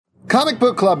Comic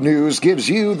Book Club News gives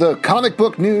you the comic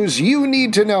book news you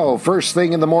need to know first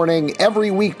thing in the morning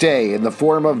every weekday in the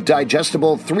form of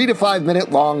digestible 3 to 5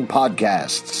 minute long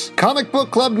podcasts. Comic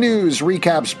Book Club News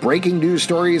recaps breaking news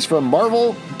stories from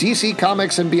Marvel, DC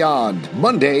Comics, and beyond,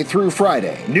 Monday through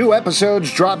Friday. New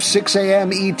episodes drop 6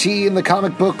 a.m. ET in the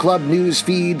Comic Book Club News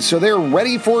feed, so they're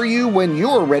ready for you when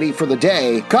you're ready for the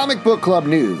day. Comic Book Club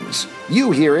News.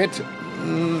 You hear it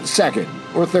second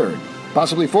or third,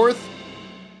 possibly fourth.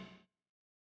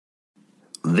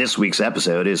 This week's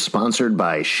episode is sponsored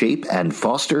by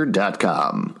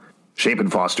ShapeandFoster.com. Shape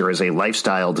and Foster is a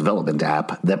lifestyle development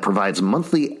app that provides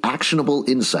monthly actionable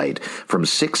insight from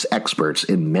 6 experts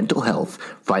in mental health,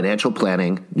 financial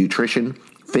planning, nutrition,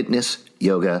 fitness,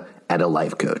 yoga, and a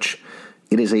life coach.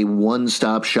 It is a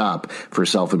one-stop shop for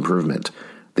self-improvement.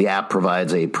 The app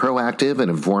provides a proactive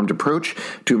and informed approach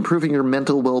to improving your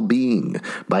mental well-being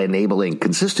by enabling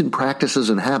consistent practices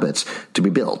and habits to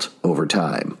be built over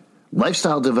time.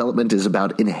 Lifestyle development is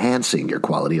about enhancing your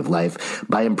quality of life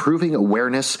by improving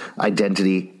awareness,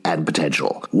 identity, and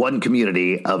potential. One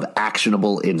community of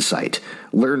actionable insight.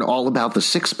 Learn all about the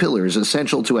 6 pillars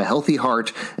essential to a healthy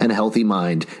heart and healthy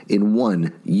mind in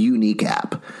one unique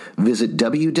app. Visit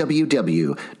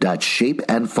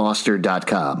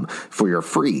www.shapeandfoster.com for your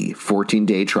free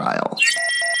 14-day trial.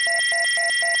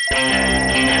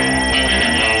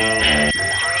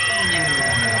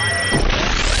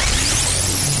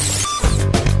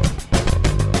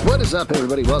 What is up,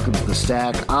 everybody? Welcome to The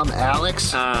Stack. I'm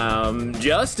Alex. I'm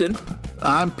Justin.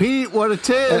 I'm Pete. What a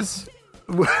tiz.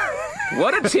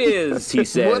 What a tiz, he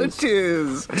says. What a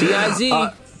tiz. T-I-Z.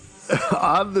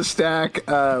 On The Stack,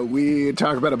 we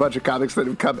talk about a bunch of comics that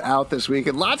have come out this week,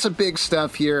 and lots of big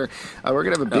stuff here. We're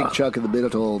going to have a big chunk in the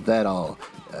middle that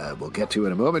we'll get to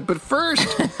in a moment. But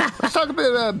first, let's talk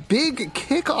about a big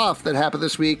kickoff that happened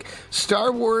this week.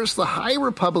 Star Wars The High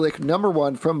Republic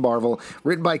 #1 from Marvel,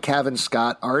 written by Cavan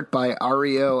Scott, art by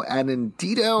Ario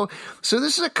Anindito. So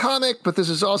this is a comic, but this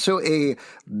is also a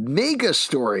mega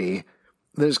story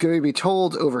that is going to be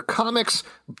told over comics,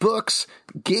 books,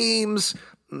 games,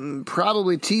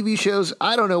 probably TV shows.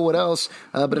 I don't know what else,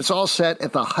 but it's all set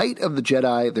at the height of the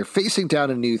Jedi. They're facing down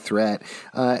a new threat,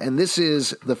 and this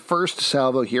is the first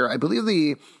salvo here. I believe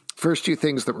the first 2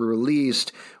 things that were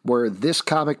released were this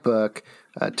comic book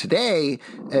today,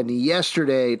 and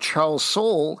yesterday Charles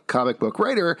Soule, comic book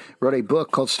writer, wrote a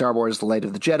book called Star Wars The Light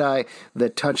of the Jedi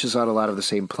that touches on a lot of the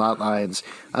same plot lines.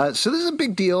 So this is a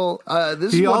big deal.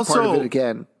 This is one part of it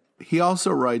again. He also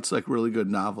writes like really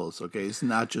good novels, okay? He's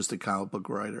not just a comic book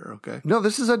writer, okay? No,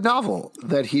 this is a novel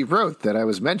that he wrote that I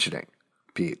was mentioning,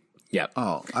 Pete. Yep.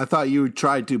 Oh, I thought you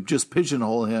tried to just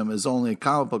pigeonhole him as only a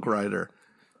comic book writer.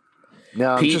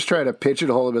 No, I'm just trying to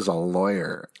pigeonhole him as a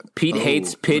lawyer. Pete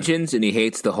hates pigeons, and he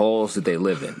hates the holes that they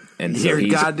live in. And so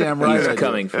You're goddamn right. He's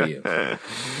coming for you.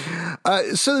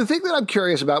 So the thing that I'm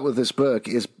curious about with this book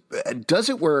is, does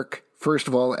it work, first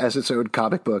of all, as its own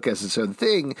comic book, as its own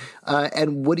thing?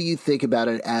 And what do you think about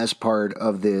it as part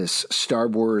of this Star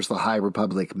Wars The High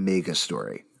Republic mega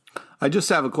story? I just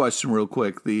have a question real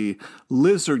quick. The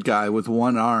lizard guy with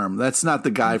one arm, that's not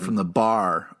the guy from the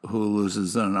bar who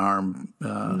loses an arm.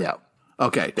 No.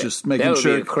 Okay, just making That would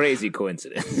sure. be a crazy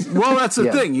coincidence. Well, that's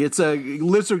the thing. It's a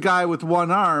lizard guy with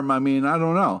one arm. I mean, I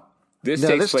don't know. This No,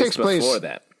 takes this place takes place- before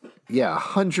that. Yeah,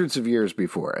 hundreds of years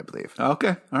before, I believe.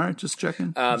 Okay, all right, just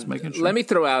checking. Just making sure. Let me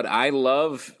throw out, I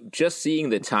love just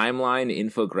seeing the timeline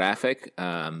infographic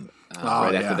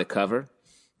after the cover.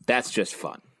 That's just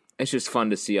fun. It's just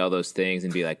fun to see all those things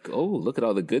and be like, oh, look at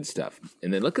all the good stuff.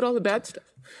 And then look at all the bad stuff.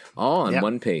 All on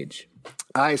one page.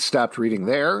 I stopped reading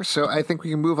there, so I think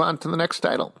we can move on to the next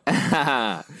title.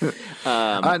 No,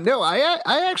 I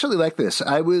actually like this.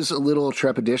 I was a little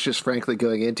trepidatious, frankly,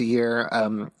 going into here.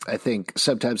 I think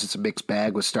sometimes it's a mixed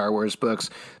bag with Star Wars books,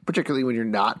 particularly when you're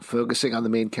not focusing on the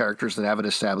main characters that have an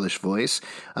established voice.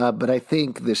 But I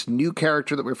think this new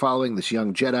character that we're following, this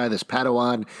young Jedi, this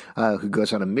Padawan, who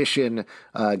goes on a mission,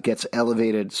 gets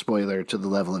elevated, spoiler, to the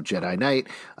level of Jedi Knight,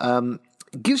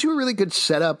 gives you a really good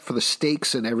setup for the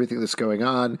stakes and everything that's going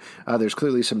on. There's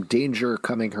clearly some danger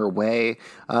coming her way.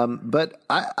 But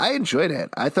I enjoyed it.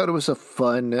 I thought it was a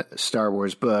fun Star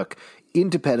Wars book,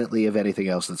 independently of anything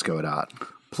else that's going on.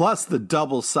 Plus the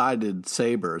double-sided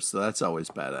sabers, so that's always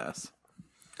badass.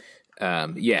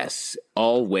 Yes,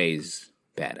 always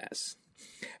badass.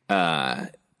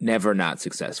 Never not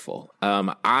successful.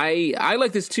 I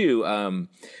like this too.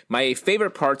 My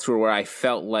favorite parts were where I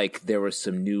felt like there was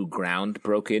some new ground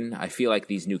broken. I feel like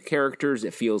these new characters,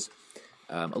 it feels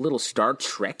a little Star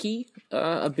Trek-y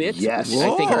a bit. Yes,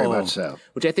 I think very much so.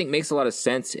 Which I think makes a lot of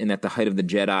sense in that the height of the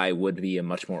Jedi would be a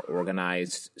much more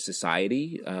organized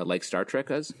society like Star Trek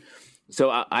does. So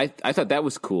I thought that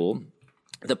was cool.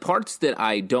 The parts that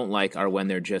I don't like are when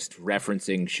they're just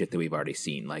referencing shit that we've already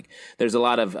seen. Like, there's a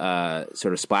lot of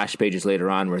sort of splash pages later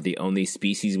on where the only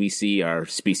species we see are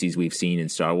species we've seen in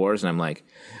Star Wars. And I'm like,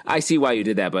 I see why you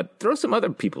did that, but throw some other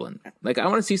people in there. Like, I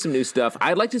want to see some new stuff.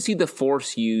 I'd like to see the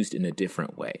Force used in a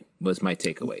different way, was my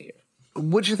takeaway here.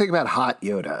 What'd you think about Hot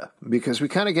Yoda? Because we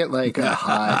kind of get like a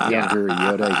hot, younger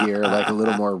Yoda here, like a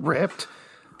little more ripped.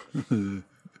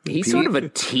 He's sort of a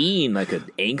teen, like an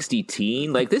angsty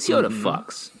teen. Like, this Yoda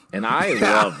fucks, and I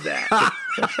love that.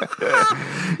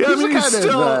 He's the kind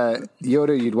of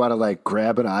Yoda you'd want to like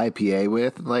grab an IPA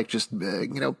with, and like just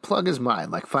plug his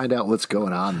mind, like find out what's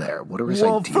going on there. What are his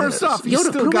ideas? First off,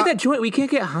 Yoda, put away that joint. We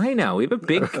can't get high now. We have a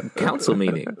big council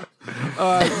meeting.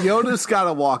 Yoda's got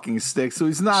a walking stick, so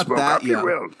he's not Smoke that up your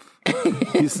young. will.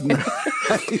 He's not,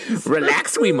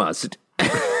 Relax, we must.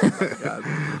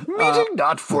 Meeting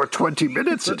not for 20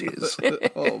 minutes it is.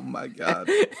 Oh my God.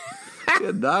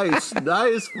 Yeah, nice.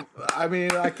 I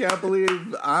mean, I can't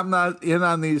believe I'm not in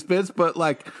on these bits, but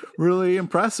like really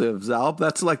impressive, Zalp.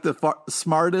 That's like the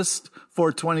smartest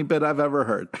 420 bit I've ever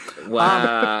heard.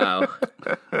 Wow.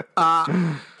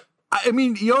 I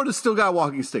mean, Yoda's still got a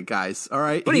walking stick, guys. All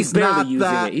right, But he's barely using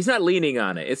it. He's not leaning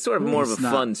on it. It's sort of more of a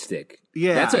fun stick.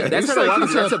 Yeah, that's not a walking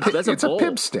stick. That's a It's bowl. a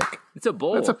pimp stick. It's a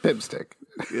bowl. That's a pimp stick.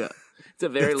 Yeah, It's a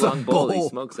very long bowl he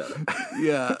smokes out of.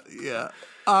 yeah.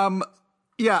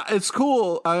 Yeah, it's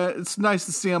cool. It's nice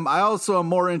to see him. I also am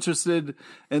more interested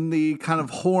in the kind of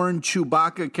horned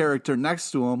Chewbacca character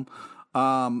next to him.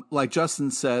 Like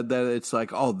Justin said, that it's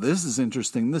like, oh, this is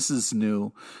interesting. This is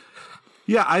new.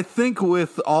 Yeah, I think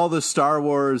with all the Star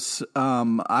Wars,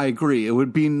 I agree. It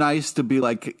would be nice to be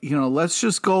like, let's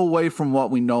just go away from what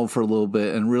we know for a little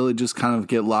bit and really just kind of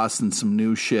get lost in some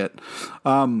new shit.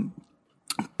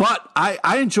 But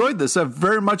I enjoyed this. I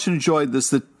very much enjoyed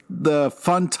this. The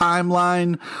fun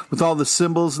timeline with all the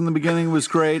symbols in the beginning was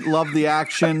great. Love the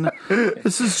action.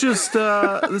 This is just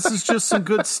some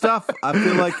good stuff. I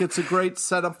feel like it's a great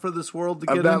setup for this world to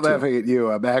get into. I'm not laughing at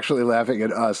you. I'm actually laughing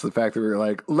at us. The fact that we were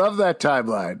like, love that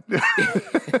timeline.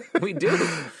 We do.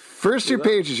 First 2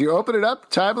 pages, you open it up,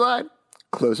 timeline,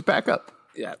 close it back up.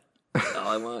 Yeah. All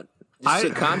I want.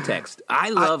 Just context. I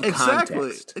love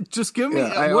context. Exactly. Just give me.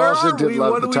 I where also are did we?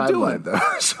 love What the are we timeline, doing?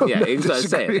 though. So Yeah, I'm not that's what I'm saying.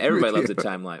 disagreeing Everybody with loves a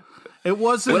you. timeline. It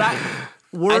wasn't.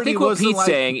 I think what Pete's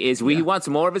saying is he wants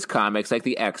more of his comics, like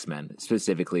the X-Men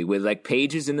specifically, with like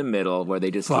pages in the middle where they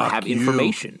just have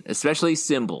information, especially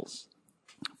symbols.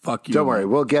 Fuck you. Don't worry,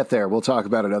 we'll get there. We'll talk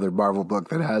about another Marvel book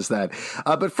that has that.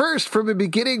 But first, from a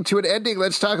beginning to an ending,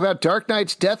 let's talk about Dark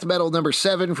Knight's Death Metal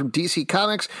 #7 from DC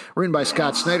Comics, written by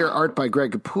Scott Snyder, art by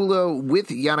Greg Capullo, with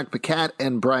Yannick Paquette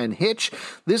and Brian Hitch.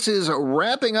 This is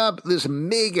wrapping up this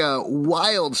mega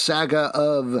wild saga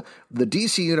of the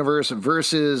DC Universe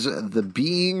versus the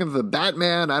Being, the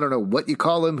Batman, I don't know what you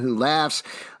call him, who laughs.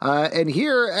 And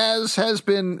here, as has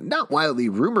been not wildly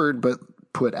rumored, but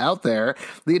put out there,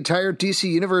 the entire DC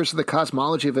universe and the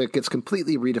cosmology of it gets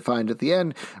completely redefined at the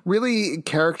end, really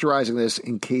characterizing this,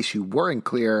 in case you weren't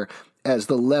clear, as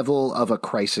the level of a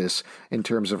crisis in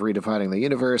terms of redefining the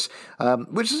universe,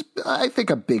 which is, I think,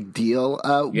 a big deal.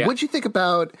 What'd you think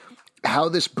about how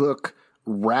this book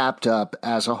wrapped up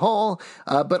as a whole,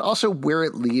 but also where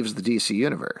it leaves the DC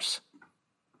universe?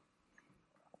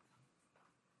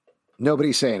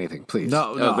 Nobody say anything, please.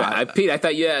 No, Pete, I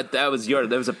thought that was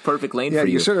a perfect lane for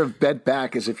you. You sort of bent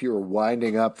back as if you were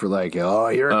winding up for like, oh,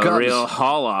 here it comes. A real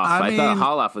haul off. I thought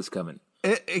haul off was coming.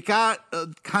 It got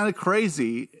kind of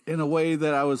crazy in a way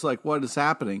that I was like, what is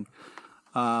happening?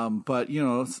 But,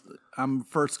 I'm the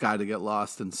first guy to get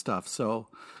lost and stuff. So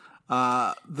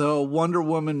the Wonder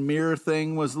Woman mirror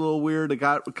thing was a little weird. It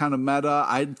got kind of meta.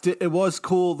 It was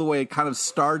cool the way it kind of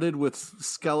started with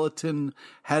skeleton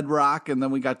head Rock, and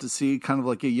then we got to see kind of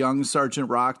like a young Sergeant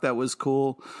Rock. That was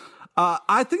cool.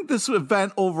 I think this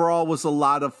event overall was a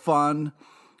lot of fun.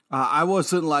 I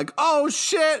wasn't like, oh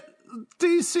shit,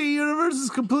 DC Universe is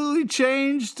completely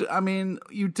changed. I mean,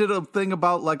 you did a thing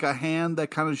about like a hand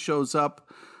that kind of shows up.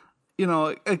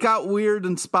 It got weird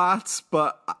in spots,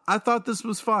 but I thought this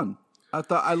was fun.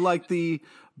 I liked the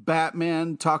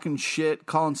Batman talking shit,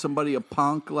 calling somebody a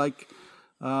punk. Like,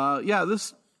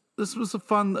 this was a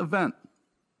fun event.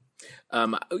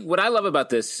 What I love about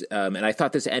this, and I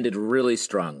thought this ended really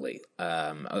strongly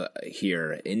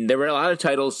here, and there were a lot of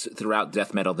titles throughout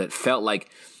Death Metal that felt like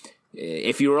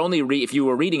if you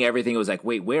were reading everything, it was like,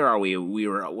 wait, where are we? We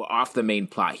were off the main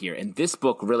plot here. And this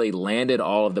book really landed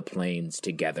all of the planes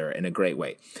together in a great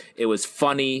way. It was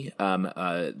funny,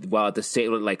 while at the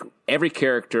same, like, every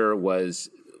character was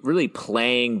really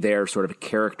playing their sort of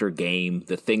character game,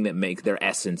 the thing that makes their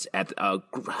essence at a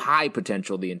high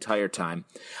potential the entire time.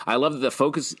 I love that the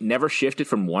focus never shifted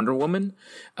from Wonder Woman.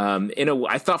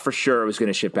 I thought for sure it was going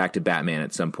to shift back to Batman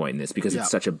at some point in this because it's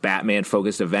such a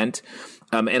Batman-focused event.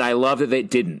 And I love that they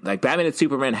didn't. Like, Batman and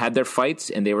Superman had their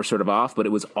fights and they were sort of off, but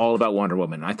it was all about Wonder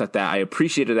Woman. I thought that I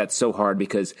appreciated that so hard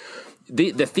because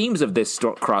the themes of this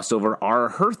crossover are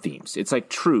her themes. It's like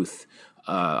truth,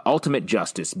 ultimate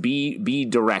justice, be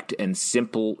direct and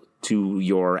simple to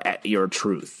your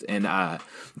truth. And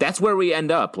that's where we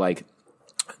end up. Like,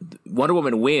 Wonder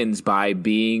Woman wins by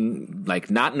being,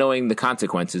 like, not knowing the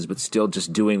consequences, but still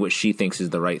just doing what she thinks is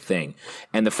the right thing.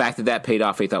 And the fact that that paid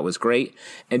off, I thought was great.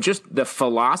 And just the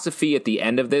philosophy at the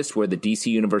end of this, where the DC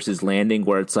universe is landing,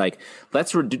 where it's like,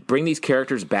 let's bring these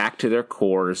characters back to their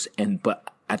cores, but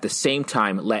at the same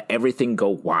time, let everything go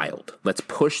wild. Let's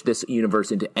push this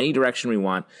universe into any direction we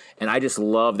want. And I just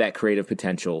love that creative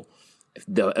potential.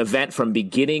 The event from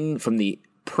the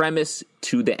premise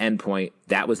to the end point,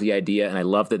 that was the idea. And I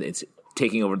love that it's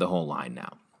taking over the whole line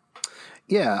now.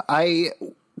 Yeah, I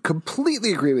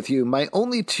completely agree with you. My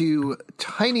only two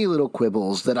tiny little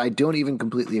quibbles that I don't even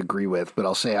completely agree with, but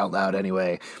I'll say out loud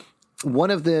anyway.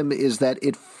 One of them is that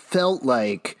it felt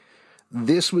like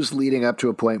this was leading up to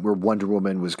a point where Wonder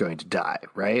Woman was going to die,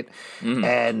 right? Mm-hmm.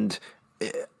 And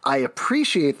I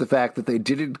appreciate the fact that they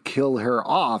didn't kill her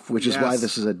off, which is why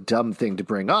this is a dumb thing to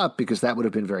bring up, because that would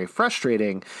have been very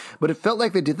frustrating. But it felt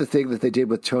like they did the thing that they did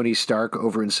with Tony Stark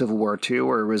over in Civil War II,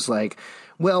 where it was like,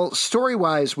 well,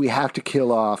 story-wise, we have to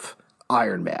kill off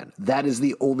Iron Man. That is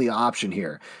the only option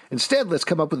here. Instead, let's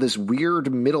come up with this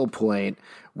weird middle point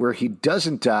where he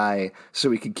doesn't die so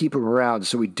we can keep him around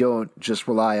so we don't just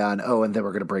rely on, and then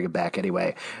we're going to bring him back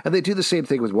anyway. And they do the same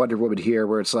thing with Wonder Woman here,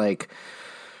 where it's like,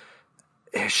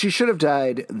 she should have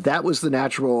died. That was the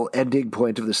natural ending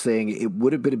point of this thing. It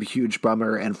would have been a huge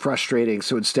bummer and frustrating.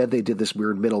 So instead they did this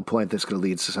weird middle point that's going to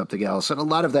lead to something else. And a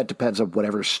lot of that depends on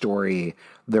whatever story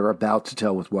they're about to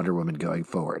tell with Wonder Woman going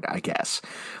forward, I guess.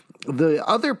 The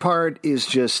other part is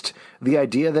just the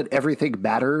idea that everything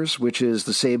matters, which is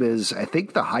the same as, I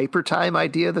think, the hyper time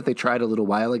idea that they tried a little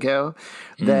while ago,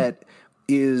 that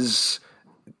is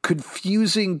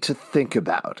confusing to think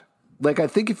about. Like, I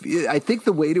think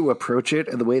the way to approach it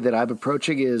and the way that I'm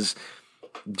approaching is,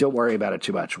 don't worry about it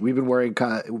too much. We've been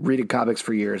reading comics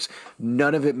for years.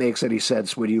 None of it makes any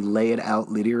sense when you lay it out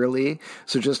linearly.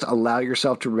 So just allow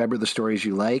yourself to remember the stories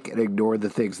you like and ignore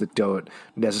the things that don't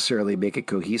necessarily make it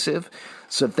cohesive.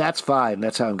 So that's fine.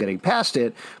 That's how I'm getting past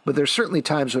it. But there's certainly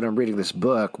times when I'm reading this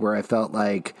book where I felt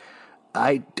like,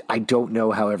 I don't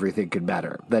know how everything could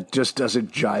matter. That just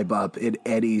doesn't jibe up in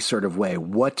any sort of way.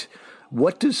 What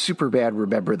does Superman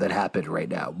remember that happened right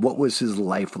now? What was his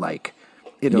life like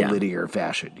in a linear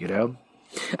fashion, you know?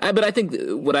 But I think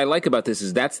what I like about this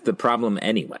is that's the problem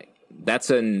anyway.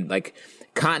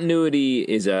 Continuity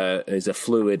is a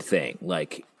fluid thing.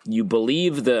 Like, you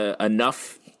believe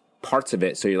enough parts of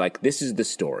it, so you're like, this is the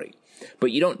story. But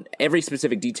every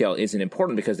specific detail isn't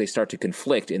important because they start to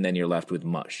conflict and then you're left with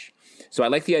mush. So I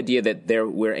like the idea that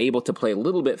we're able to play a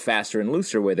little bit faster and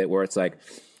looser with it, where it's like,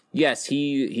 yes,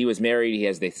 he was married, he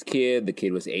has this kid, the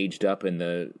kid was aged up in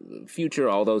the future,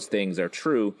 all those things are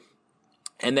true.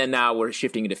 And then now we're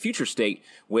shifting into future state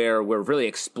where we're really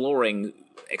exploring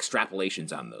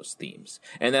extrapolations on those themes.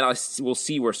 And then we'll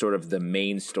see where sort of the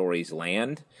main stories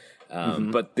land.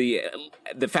 But the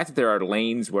fact that there are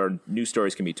lanes where new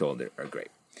stories can be told are great.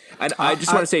 And I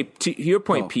just want to say, to your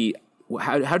point, Pete,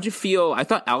 how'd you feel? I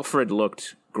thought Alfred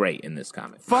looked great in this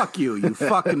comic. Fuck you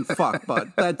fucking fuck,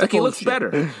 bud. That's he looks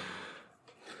better.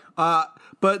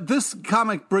 But this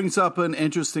comic brings up an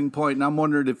interesting point, and I'm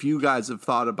wondering if you guys have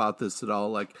thought about this at all.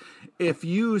 Like, if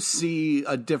you see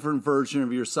a different version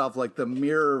of yourself, like the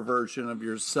mirror version of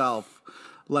yourself,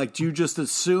 like, do you just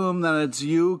assume that it's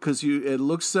you because it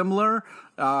looks similar?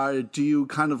 Do you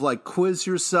kind of like quiz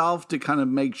yourself to kind of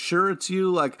make sure it's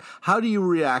you? Like, how do you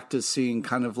react to seeing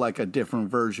kind of like a different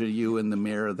version of you in the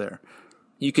mirror there?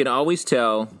 You can always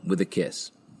tell with a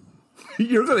kiss.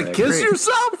 You're going to kiss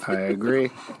yourself? I agree.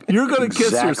 You're going to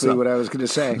kiss yourself. Exactly what I was going to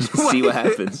say. See what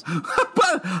happens.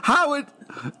 But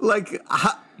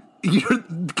you're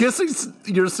kissing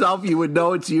yourself, you would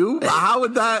know it's you? How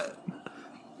would that...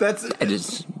 I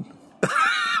just...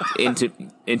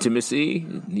 intimacy,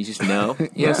 you just know.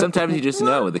 Yeah, sometimes you just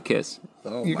know with a kiss.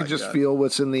 You can just feel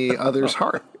what's in the other's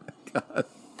heart. God.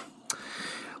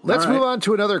 Let's move on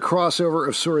to another crossover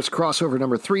of sorts, crossover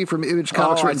number 3 from Image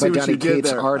Comics, written by Donny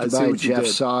Cates, art by Jeff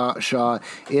Shaw.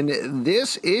 In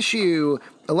this issue,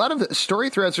 a lot of the story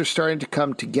threads are starting to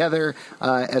come together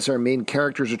as our main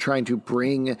characters are trying to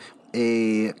bring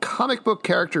a comic book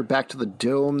character back to the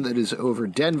dome that is over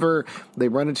Denver. They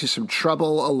run into some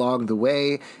trouble along the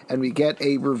way, and we get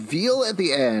a reveal at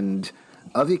the end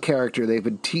of the character they've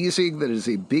been teasing that is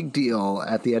a big deal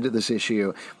at the end of this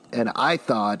issue, and I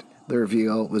thought the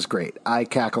reveal was great. I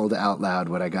cackled out loud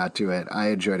when I got to it. I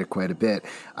enjoyed it quite a bit.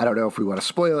 I don't know if we want to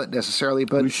spoil it necessarily,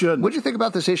 but what did you think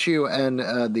about this issue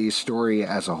and the story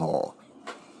as a whole?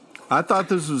 I thought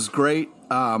this was great.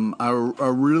 I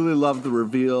really loved the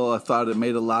reveal. I thought it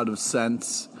made a lot of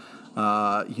sense.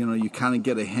 You kind of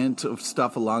get a hint of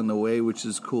stuff along the way, which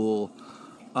is cool.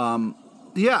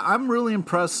 Yeah, I'm really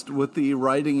impressed with the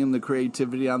writing and the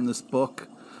creativity on this book.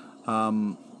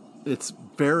 It's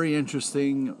very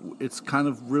interesting. It's kind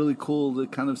of really cool to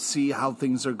kind of see how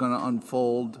things are going to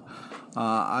unfold.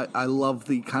 I love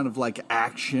the kind of like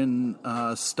action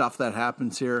stuff that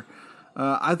happens here.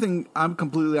 I think I'm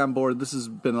completely on board. This has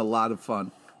been a lot of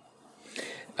fun.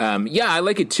 Yeah, I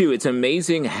like it too. It's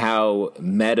amazing how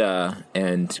meta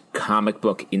and comic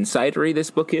book insidery this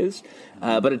book is,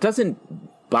 but it doesn't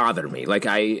bother me. Like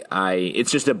it's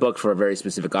just a book for a very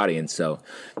specific audience. So,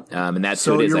 and that's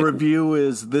so what it is. Your review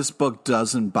is this book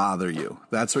doesn't bother you.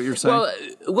 That's what you're saying.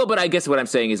 Well, but I guess what I'm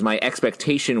saying is my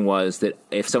expectation was that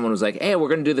if someone was like, "Hey, we're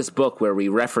going to do this book where we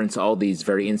reference all these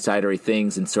very insidery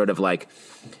things and sort of like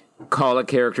call a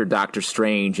character Doctor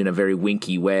Strange in a very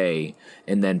winky way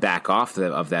and then back off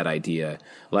of that idea,"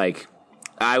 like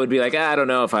I would be like, I don't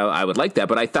know if I would like that,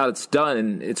 but I thought it's done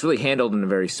and it's really handled in a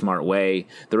very smart way.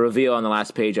 The reveal on the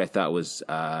last page I thought was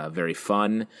very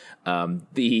fun.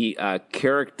 The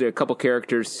couple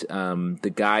characters,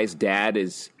 the guy's dad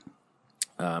is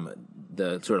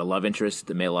the sort of love interest,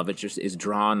 the male love interest, is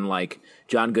drawn like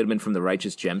John Goodman from The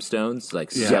Righteous Gemstones,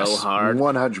 like so hard.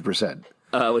 100%.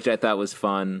 Which I thought was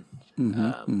fun.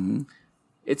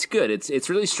 It's good. It's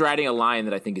really striding a line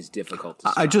that I think is difficult to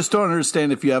stop. I just don't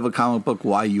understand, if you have a comic book,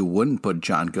 why you wouldn't put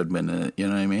John Goodman in it. You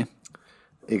know what I mean?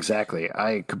 Exactly.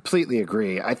 I completely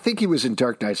agree. I think he was in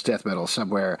Dark Knight's Death Metal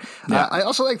somewhere. Yeah. I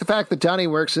also like the fact that Donny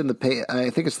works in I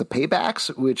think it's the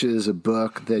Paybacks, which is a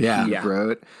book that he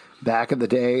wrote back in the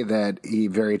day that he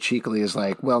very cheekily is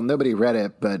like, well, nobody read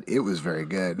it, but it was very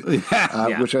good,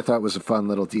 which I thought was a fun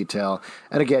little detail.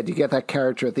 And again, you get that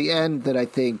character at the end that I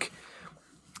think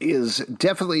is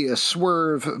definitely a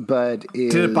swerve, but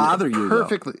is Did it bother you,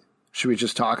 perfectly. Though? Should we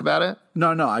just talk about it?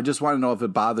 No, I just want to know if it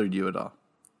bothered you at all.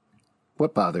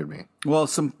 What bothered me? Well,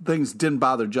 some things didn't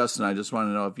bother Justin. I just want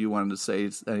to know if you wanted to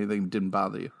say anything didn't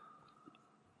bother you.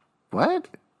 What?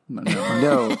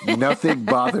 No, nothing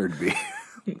bothered me.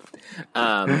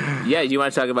 You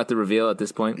want to talk about the reveal at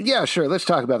this point? Yeah, sure. Let's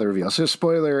talk about the reveal. So,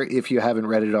 spoiler if you haven't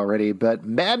read it already, but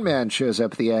Madman shows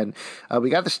up at the end. We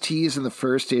got this tease in the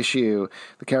first issue.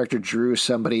 The character Drew,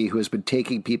 somebody who has been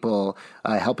taking people,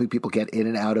 helping people get in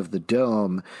and out of the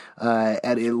dome,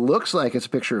 and it looks like it's a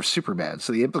picture of Superman.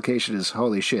 So the implication is,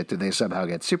 holy shit, did they somehow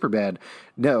get Superman?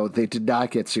 No, they did not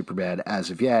get Superman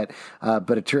as of yet,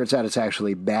 but it turns out it's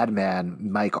actually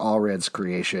Madman, Mike Allred's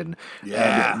creation.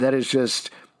 Yeah. And that is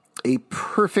just a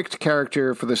perfect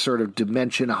character for this sort of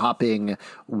dimension hopping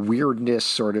weirdness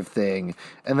sort of thing.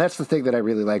 And that's the thing that I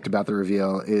really liked about the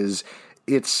reveal is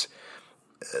it's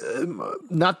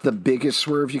not the biggest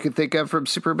swerve you could think of from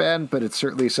Superman, but it's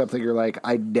certainly something you're like,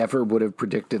 I never would have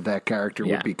predicted that character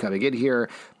would be coming in here,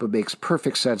 but makes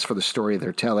perfect sense for the story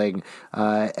they're telling.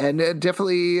 And it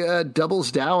definitely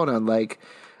doubles down on like,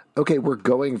 okay, we're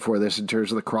going for this in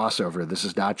terms of the crossover. This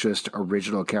is not just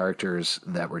original characters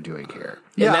that we're doing here.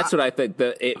 Yeah, and that's what I think.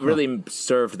 It really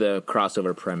served the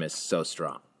crossover premise so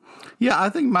strong. Yeah, I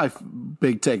think my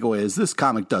big takeaway is this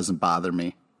comic doesn't bother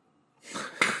me.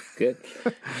 Good.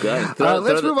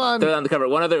 Let's move on. Throw it on the cover.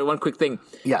 One quick thing.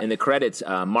 Yeah. In the credits,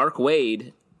 Mark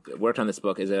Waid worked on this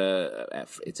book.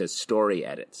 It's a story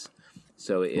edits.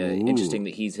 So interesting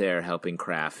that he's there helping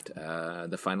craft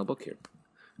the final book here.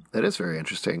 That is very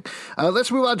interesting.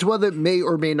 Let's move on to one that may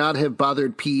or may not have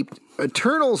bothered Pete.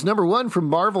 Eternals #1 from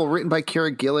Marvel, written by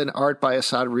Kieran Gillen, art by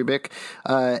Asad Ribic.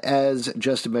 As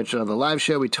Justin mentioned on the live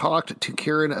show, we talked to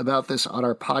Kieran about this on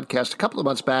our podcast a couple of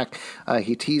months back.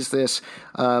 He teased this.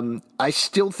 I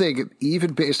still think,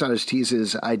 even based on his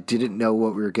teases, I didn't know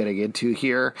what we were getting into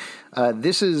here.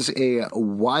 This is a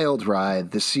wild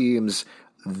ride. This seems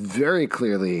very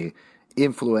clearly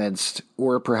influenced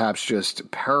or perhaps just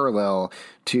parallel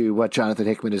to what Jonathan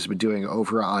Hickman has been doing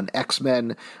over on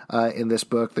X-Men in this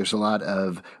book. There's a lot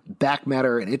of back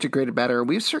matter and integrated matter.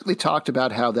 We've certainly talked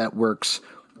about how that works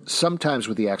sometimes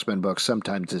with the X-Men books,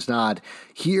 sometimes does not.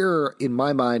 Here, in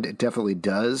my mind, it definitely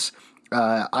does.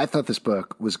 I thought this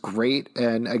book was great.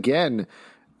 And again,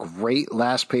 great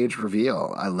last page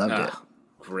reveal. I loved it.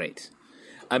 Great.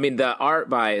 I mean, the art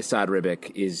by Asad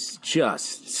Ribic is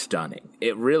just stunning.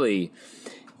 It really,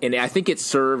 and I think it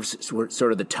serves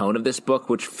sort of the tone of this book,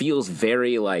 which feels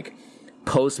very like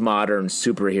postmodern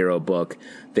superhero book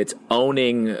that's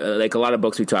owning, like a lot of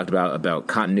books we talked about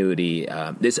continuity.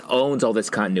 This owns all this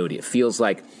continuity. It feels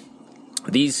like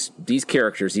these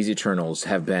characters, these Eternals,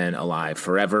 have been alive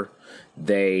forever.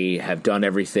 They have done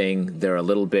everything. They're a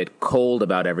little bit cold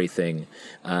about everything.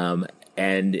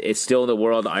 And it's still in the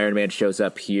world. Iron Man shows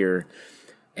up here.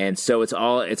 And so it's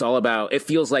all about, it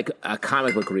feels like a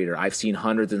comic book reader. I've seen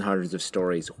hundreds and hundreds of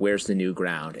stories. Where's the new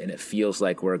ground? And it feels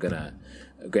like we're gonna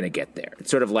get there. It's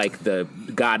sort of like the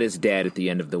God is dead at the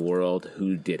end of the world.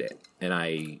 Who did it? And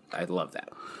I love that.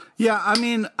 Yeah, I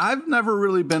mean, I've never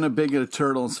really been a big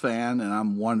Eternals fan, and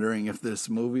I'm wondering if this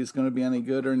movie is going to be any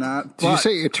good or not. Did you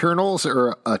say Eternals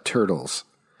or Turtles?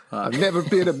 I've never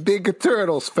been a big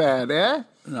Eternals fan, eh?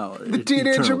 No, the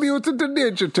Teenage Mutant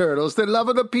Ninja Turtles. They love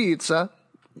the pizza.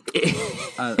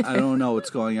 I don't know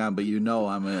what's going on, but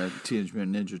I'm a Teenage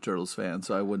Mutant Ninja Turtles fan,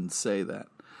 so I wouldn't say that.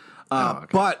 Okay.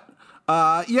 But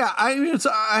yeah,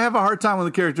 I have a hard time when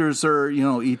the characters are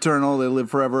eternal. They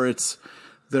live forever.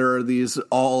 There are these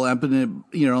all impotent,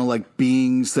 like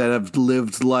beings that have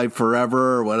lived life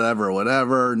forever or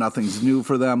whatever. Nothing's new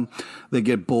for them. They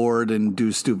get bored and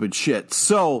do stupid shit.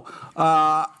 So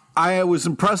I was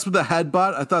impressed with the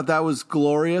headbutt. I thought that was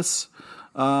glorious.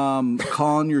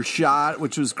 Calling your shot,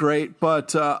 which was great.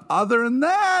 But other than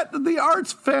that, the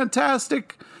art's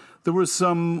fantastic. There was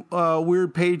some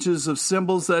weird pages of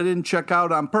symbols that I didn't check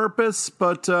out on purpose.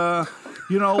 But,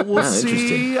 we'll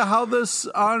see how this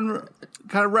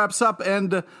kind of wraps up.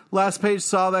 And last page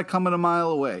saw that coming a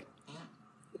mile away.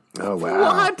 Oh, wow.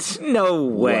 What? No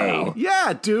way. Wow.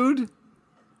 Yeah, dude.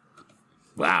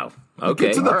 Wow. Okay.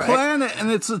 Get to the planet, and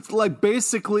it's like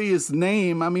basically his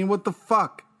name. I mean, what the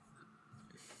fuck?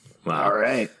 Wow. All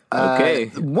right. Okay.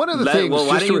 One of the things. Well,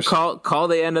 why don't you call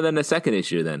the end of the second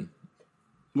issue then?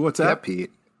 What's that? Yeah,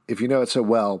 Pete. If you know it so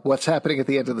well, what's happening at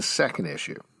the end of the second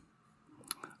issue?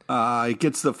 It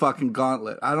gets the fucking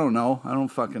gauntlet. I don't know. I don't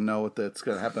fucking know what that's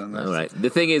going to happen in this. All right. The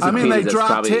thing is, they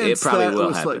dropped hints. It probably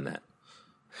will happen. Like,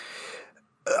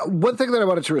 one thing that I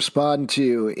wanted to respond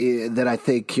to that I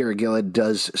think Kieron Gillen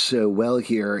does so well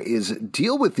here is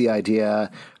deal with the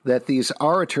idea that these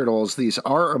are Eternals, these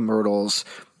are Immortals.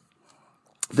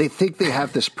 They think they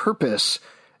have this purpose,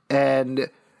 and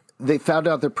they found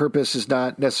out their purpose is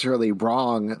not necessarily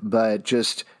wrong, but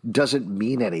just doesn't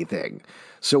mean anything.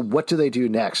 So what do they do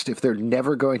next? If they're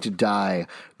never going to die,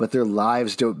 but their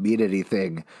lives don't mean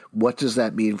anything, what does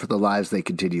that mean for the lives they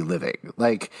continue living?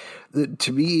 Like,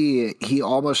 to me, he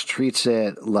almost treats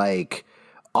it like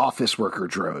office worker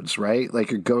drones, right?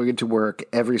 Like, you're going into work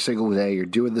every single day, you're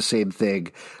doing the same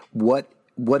thing. What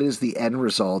is the end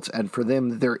result? And for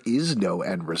them, there is no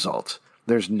end result.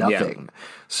 There's nothing. Yeah.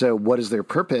 So what is their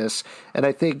purpose? And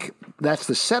I think that's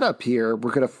the setup here.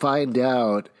 We're going to find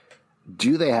out,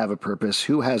 do they have a purpose?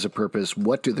 Who has a purpose?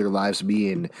 What do their lives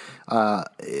mean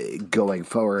going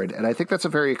forward? And I think that's a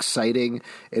very exciting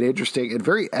and interesting and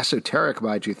very esoteric,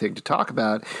 mind you, thing to talk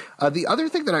about. The other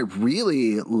thing that I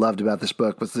really loved about this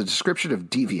book was the description of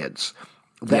deviants.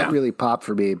 That really popped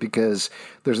for me because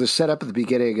there's this setup at the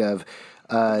beginning of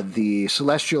the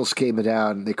Celestials came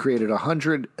down, they created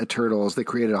 100 Eternals, they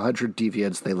created 100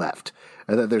 Deviants, they left.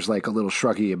 And then there's like a little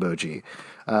shruggy emoji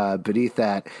beneath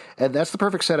that. And that's the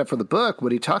perfect setup for the book.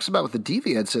 When he talks about with the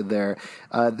Deviants in there,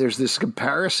 there's this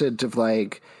comparison of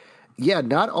like, yeah,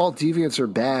 not all Deviants are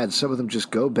bad. Some of them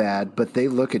just go bad, but they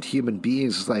look at human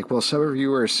beings as like, well, some of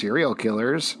you are serial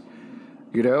killers,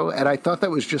 And I thought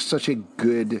that was just such a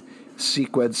good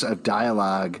sequence of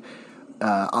dialogue,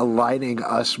 aligning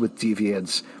us with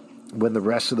Deviants when the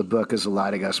rest of the book is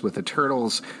aligning us with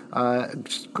Eternals.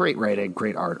 Just great writing,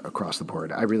 great art across the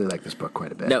board. I really like this book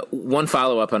quite a bit. Now, one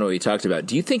follow-up on what you talked about.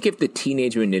 Do you think if the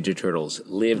Teenage Mutant Ninja Turtles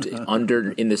lived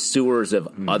in the sewers of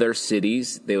other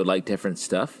cities, they would like different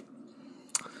stuff?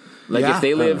 Like if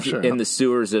they lived in the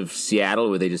sewers of Seattle,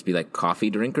 would they just be like coffee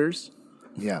drinkers?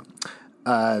 Yeah.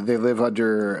 They live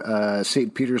under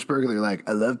St. Petersburg. They're like,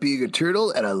 I love being a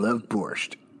turtle and I love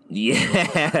borscht.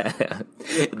 Yeah.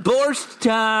 Borscht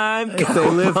time. If they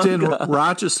lived in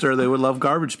Rochester, they would love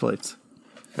garbage plates.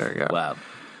 There you go. Wow.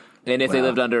 And if they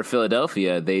lived under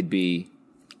Philadelphia, they'd be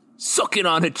sucking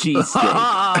on a cheesesteak.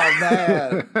 Oh,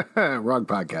 man. Wrong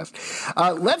podcast.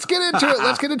 Let's get into it.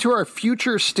 Let's get into our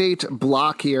future state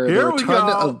block here. There are a ton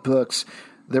of books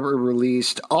that were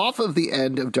released off of the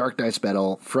end of Dark Knight's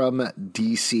Metal from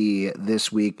DC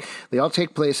this week. They all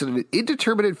take place in an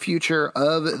indeterminate future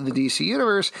of the DC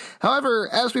universe. However,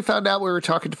 as we found out when we were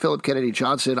talking to Philip Kennedy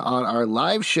Johnson on our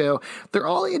live show, they're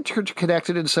all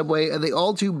interconnected in some way, and they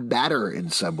all do matter in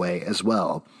some way as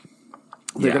well.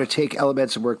 They're going to take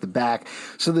elements and work them back.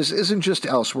 So this isn't just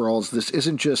Elseworlds. This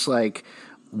isn't just like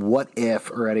What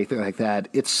If or anything like that.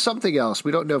 It's something else.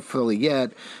 We don't know fully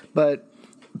yet, but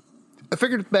I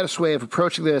figured the best way of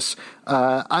approaching this,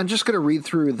 I'm just going to read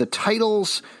through the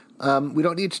titles. We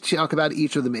don't need to talk about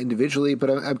each of them individually, but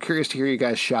I'm curious to hear you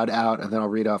guys shout out, and then I'll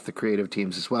read off the creative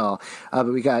teams as well. But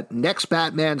we got Next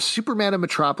Batman, Superman of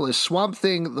Metropolis, Swamp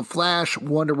Thing, The Flash,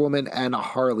 Wonder Woman, and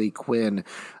Harley Quinn.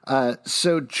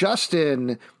 So,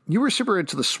 Justin, you were super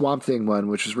into the Swamp Thing one,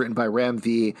 which was written by Ram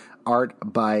V, art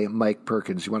by Mike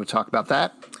Perkins. You want to talk about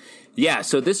that? Yeah,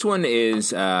 so this one is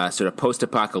sort of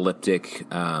post-apocalyptic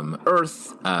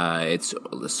Earth. It's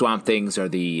Swamp Things are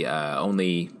the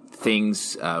only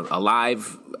things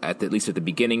alive at least at the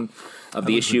beginning of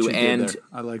the issue, and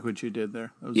I like what you did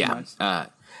there. That was nice.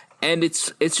 And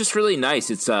it's just really nice.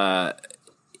 It's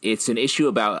an issue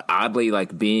about oddly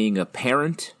like being a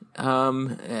parent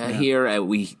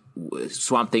here.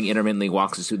 Swamp Thing intermittently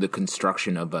walks us through the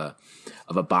construction of a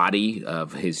body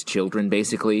of his children,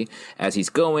 basically, as he's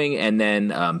going, and then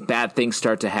bad things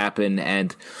start to happen.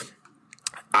 And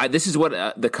this is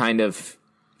what the kind of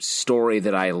story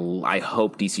that I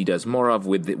hope DC does more of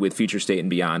with Future State and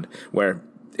Beyond, where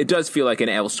it does feel like an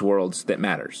Elseworlds that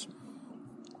matters.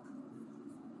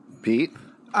 Pete?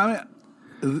 I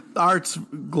mean, art's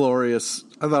glorious.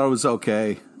 I thought it was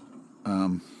okay.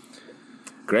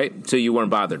 Great. So you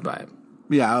weren't bothered by it?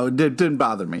 Yeah, it didn't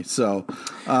bother me. So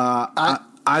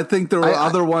I think there were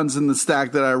other ones in the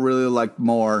stack that I really liked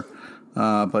more.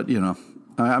 But, you know,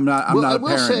 I'm not a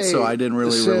parent, so I didn't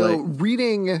really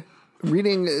relate.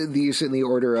 Reading these in the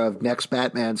order of Next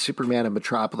Batman, Superman of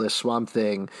Metropolis, Swamp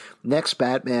Thing. Next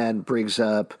Batman brings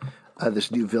up this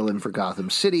new villain for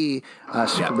Gotham City.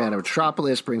 Superman of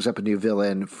Metropolis brings up a new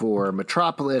villain for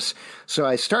Metropolis. So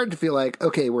I started to feel like,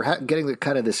 okay, we're getting the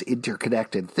kind of this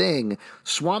interconnected thing.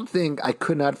 Swamp Thing, I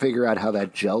could not figure out how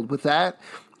that gelled with that.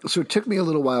 So it took me a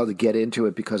little while to get into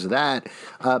it because of that.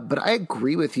 But I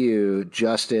agree with you,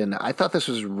 Justin. I thought this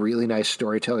was really nice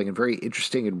storytelling and very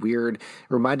interesting and weird. It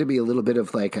reminded me a little bit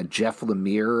of like a Jeff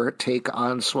Lemire take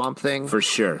on Swamp Thing. For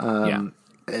sure,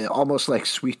 almost like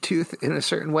Sweet Tooth in a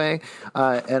certain way.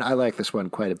 And I like this one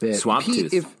quite a bit. Swamp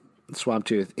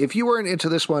Tooth. If you weren't into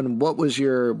this one, what was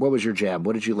your jam?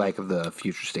 What did you like of the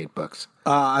Future State books?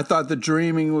 I thought the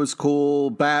Dreaming was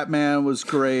cool. Batman was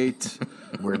great.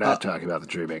 We're not talking about the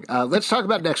Dreaming. Let's talk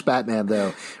about Next Batman,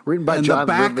 though. Written by John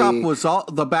Ridley.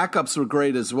 The backups were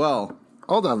great as well.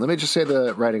 Hold on, let me just say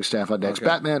the writing staff on Next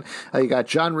Batman. You got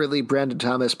John Ridley, Brandon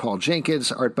Thomas, Paul Jenkins,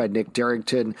 art by Nick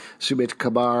Darrington, Sumit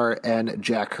Kumar, and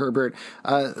Jack Herbert.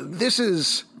 This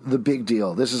is the big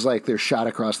deal. This is like their shot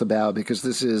across the bow because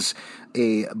this is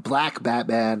a black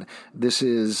Batman. This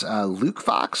is Luke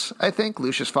Fox, I think,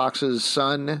 Lucius Fox's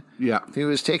son. Yeah. Who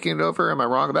was taking it over. Am I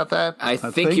wrong about that? I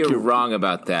think you're wrong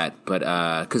about that, but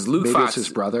because Luke Maybe Fox it's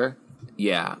his brother.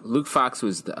 Yeah, Luke Fox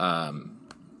was the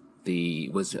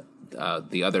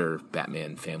other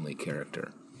Batman family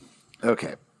character.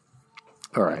 Okay.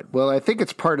 All right. Well, I think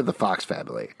it's part of the Fox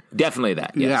family. Definitely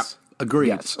that, yes. Yeah. Agreed.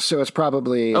 Yes, so it's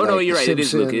probably. Oh, no, you're right. It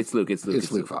is Luke. It's Luke. It's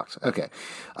Luke Fox. Okay.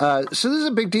 So this is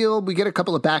a big deal. We get a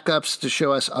couple of backups to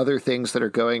show us other things that are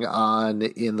going on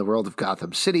in the world of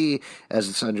Gotham City as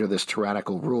it's under this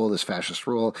tyrannical rule, this fascist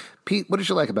rule. Pete, what did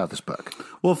you like about this book?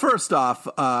 Well, first off,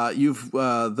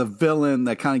 the villain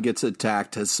that kind of gets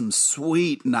attacked has some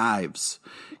sweet knives.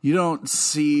 You don't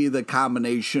see the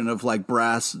combination of like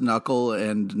brass knuckle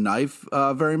and knife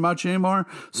very much anymore.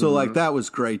 So like that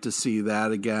was great to see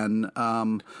that again.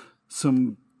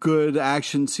 Some good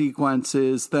action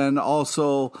sequences. Then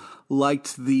also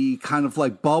liked the kind of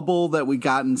like bubble that we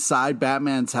got inside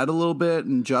Batman's head a little bit.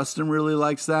 And Justin really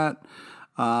likes that.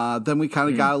 Then we kind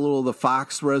of got a little of the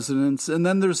Fox resonance. And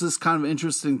then there's this kind of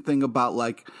interesting thing about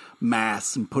like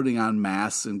masks and putting on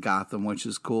masks in Gotham, which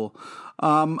is cool.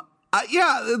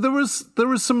 There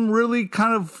was some really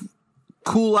kind of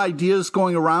cool ideas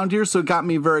going around here, so it got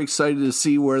me very excited to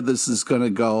see where this is going to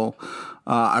go.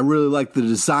 I really like the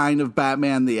design of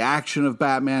Batman, the action of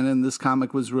Batman in this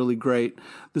comic was really great.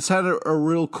 This had a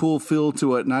real cool feel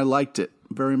to it, and I liked it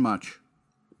very much.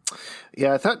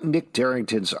 Yeah, I thought Nick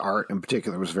Darrington's art in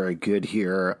particular was very good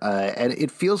here, and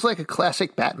it feels like a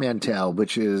classic Batman tale,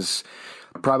 which is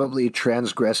probably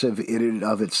transgressive in and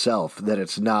of itself, that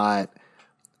it's not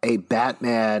a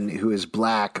Batman who is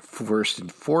black first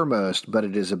and foremost, but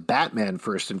it is a Batman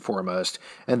first and foremost,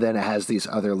 and then it has these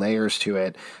other layers to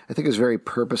it. I think is very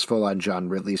purposeful on John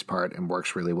Ridley's part and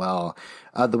works really well.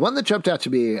 The one that jumped out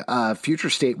to me, Future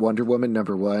State Wonder Woman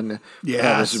 #1.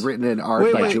 Yes. This is written in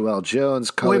art by Joelle Jones,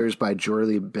 colors by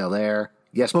Jordi Belair.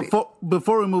 Yes,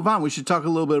 before we move on, we should talk a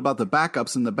little bit about the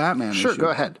backups in the Batman issue. Sure, go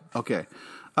ahead. Okay.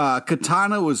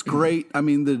 Katana was great. I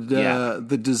mean,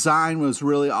 the design was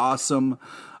really awesome.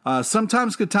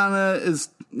 Sometimes Katana is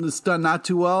done not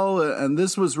too well, and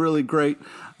this was really great.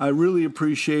 I really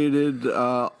appreciated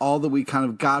all that we kind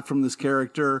of got from this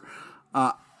character.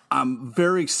 I'm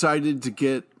very excited to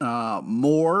get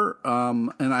more,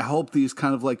 and I hope these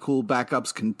kind of like cool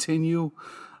backups continue.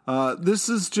 This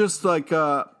is just like,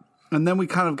 and then we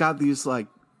kind of got these like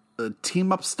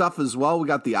team up stuff as well. We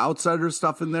got the Outsider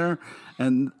stuff in there,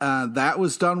 and that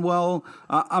was done well.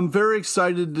 I'm very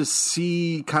excited to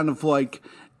see kind of like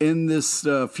in this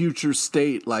future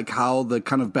state, like how the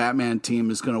kind of Batman team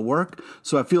is going to work.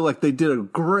 So I feel like they did a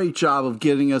great job of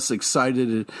getting us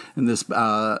excited in this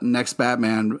next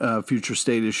Batman future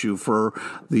state issue for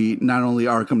the not only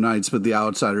Arkham Knights, but the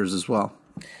Outsiders as well.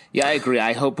 Yeah, I agree.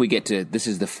 I hope we get to, this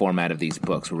is the format of these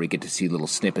books where we get to see little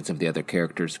snippets of the other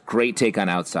characters. Great take on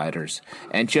Outsiders,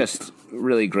 and just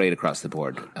really great across the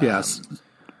board. Yes.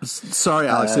 Sorry,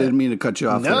 Alex, I didn't mean to cut you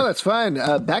off. No, that's fine.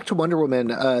 Back to Wonder Woman.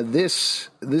 This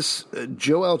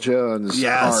Joelle Jones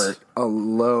art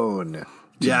alone,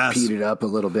 to beat it up a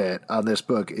little bit on this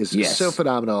book, is so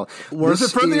phenomenal. Worth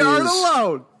it for the art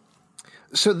alone.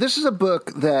 So this is a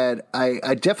book that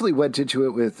I definitely went into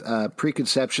it with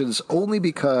preconceptions, only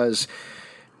because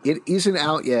it isn't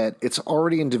out yet. It's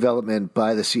already in development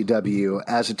by the CW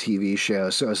as a TV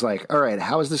show. So I was like, all right,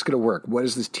 how is this going to work? What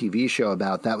is this TV show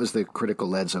about? That was the critical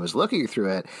lens I was looking through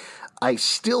it. I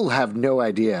still have no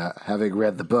idea, having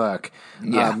read the book.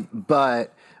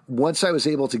 But once I was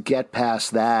able to get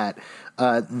past that,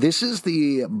 this is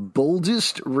the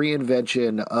boldest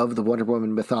reinvention of the Wonder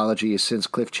Woman mythology since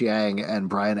Cliff Chiang and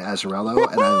Brian Azzarello,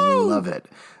 and I love it.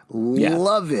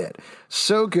 Love it.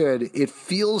 So good.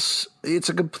 It's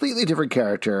a completely different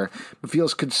character. It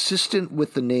feels consistent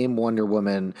with the name Wonder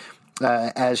Woman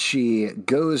as she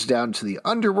goes down to the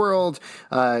underworld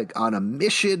on a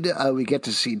mission. We get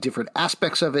to see different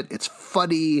aspects of it. It's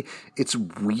funny. It's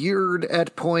weird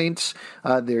at points.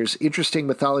 There's interesting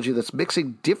mythology that's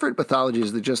mixing different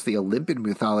mythologies than just the Olympian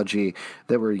mythology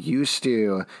that we're used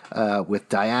to with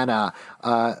Diana.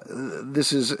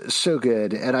 This is so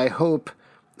good, and I hope...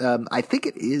 I think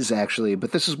it is actually,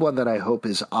 but this is one that I hope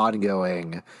is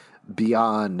ongoing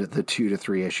beyond the 2 to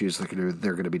 3 issues that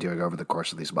they're going to be doing over the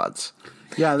course of these months.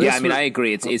 I mean, I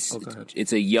agree.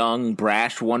 It's a young,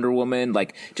 brash Wonder Woman.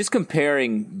 Like, just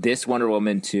comparing this Wonder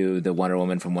Woman to the Wonder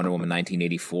Woman from Wonder Woman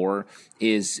 1984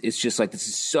 it's just like, this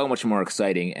is so much more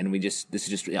exciting, and this is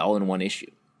just all in one issue.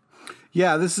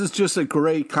 Yeah, this is just a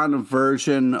great kind of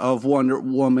version of Wonder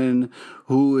Woman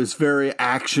who is very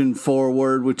action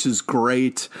forward, which is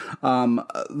great.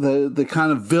 The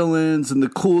kind of villains and the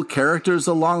cool characters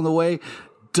along the way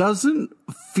doesn't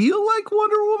feel like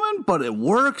Wonder Woman, but it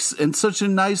works in such a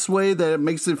nice way that it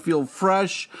makes it feel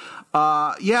fresh.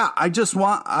 I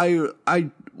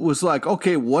was like,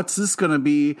 okay, what's this going to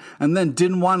be? And then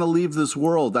didn't want to leave this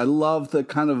world. I love the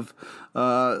kind of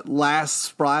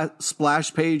last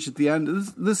splash page at the end.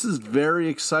 This is very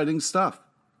exciting stuff.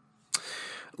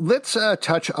 Let's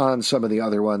touch on some of the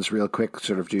other ones real quick,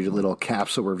 sort of do little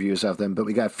capsule reviews of them. But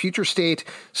we got Future State,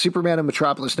 Superman and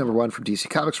Metropolis #1 from DC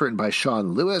Comics, written by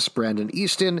Sean Lewis, Brandon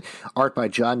Easton, art by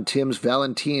John Timms,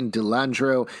 Valentine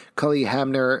Delandro, Cully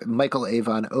Hamner, Michael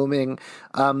Avon Oeming.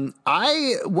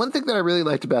 One thing that I really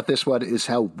liked about this one is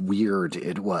how weird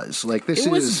it was. Like, it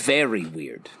was very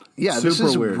weird. Yeah, this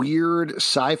is weird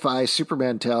sci-fi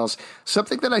Superman tales,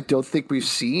 something that I don't think we've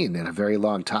seen in a very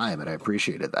long time, and I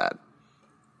appreciated that.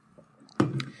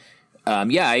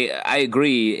 I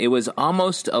agree. It was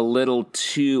almost a little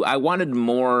too. I wanted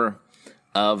more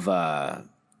of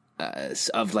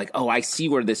like, oh, I see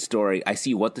what the story is,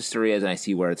 and I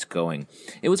see where it's going.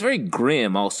 It was very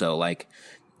grim, also. Like,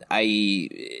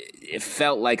 it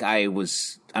felt like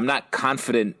I'm not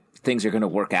confident things are going to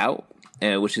work out,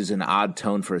 which is an odd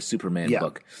tone for a Superman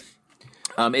book.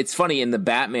 It's funny, in the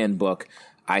Batman book,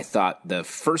 I thought the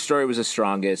first story was the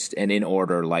strongest, and in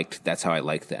order, that's how I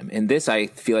liked them. In this, I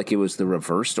feel like it was the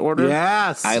reversed order.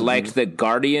 Yes. I liked the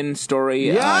Guardian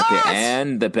story at the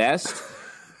end the best,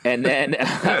 and then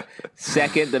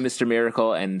second, the Mr.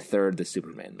 Miracle, and third, the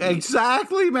Superman.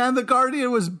 Exactly, man. The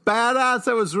Guardian was badass.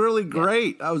 That was really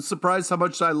great. I was surprised how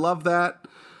much I loved that.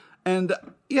 And,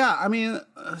 I mean,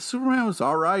 Superman was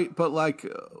all right, but,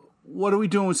 what are we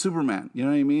doing with Superman? You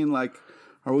know what I mean? Like,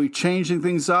 are we changing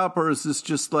things up, or is this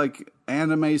just like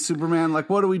anime Superman? Like,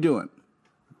 what are we doing?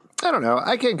 I don't know.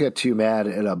 I can't get too mad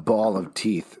at a ball of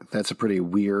teeth. That's a pretty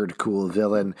weird, cool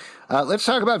villain. Let's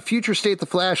talk about Future State The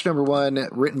Flash #1,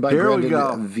 written by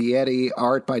Brendan Vietti,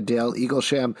 art by Dale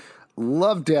Eaglesham.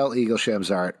 Love Dale Eagleham's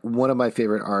art. One of my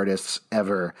favorite artists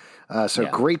ever.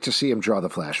 Great to see him draw the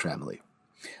Flash family.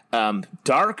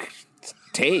 Dark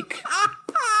take.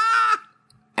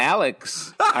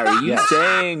 Alex, are you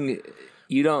saying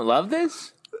you don't love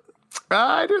this?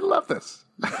 I didn't love this.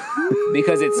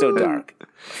 Because it's so dark.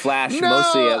 Flash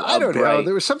mostly I don't know.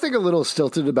 There was something a little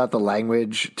stilted about the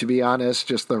language, to be honest.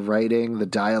 Just the writing, the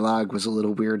dialogue was a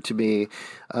little weird to me.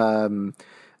 And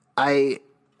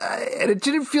it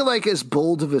didn't feel like as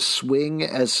bold of a swing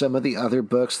as some of the other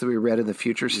books that we read in the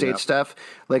Future State stuff.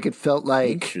 Like, it felt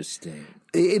like... Interesting.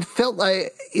 It felt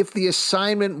like if the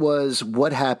assignment was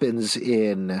what happens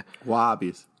in...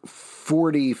 Wahhabis.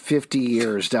 40, 50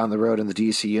 years down the road in the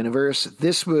DC universe,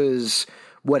 this was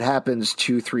what happens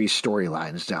 2-3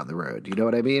 storylines down the road. You know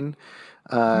what I mean?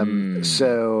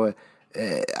 So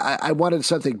I wanted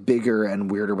something bigger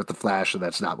and weirder with the Flash, and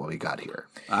that's not what we got here.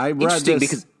 I read this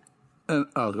because... go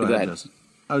ahead. Justin.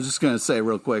 I was just going to say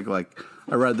real quick, like,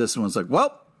 I read this and was like,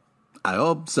 well, I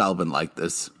hope Salvin liked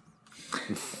this.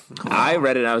 I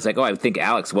read it and I was like, I think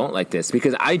Alex won't like this,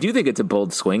 because I do think it's a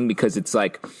bold swing, because it's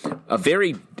like a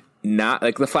very... Not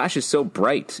like the Flash is so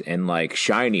bright and like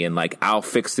shiny and like I'll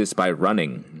fix this by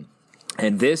running,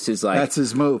 and this is like that's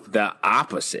his move, the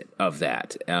opposite of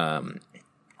that. And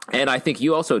I think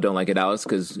you also don't like it, Alex,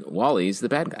 because Wally's the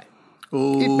bad guy.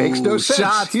 Ooh, it makes no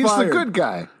sense. He's fired. The good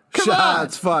guy.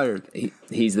 Shots fired.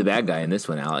 He's the bad guy in this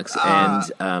one, Alex.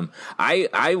 And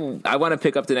I want to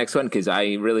pick up the next one because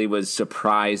I really was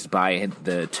surprised by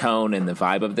the tone and the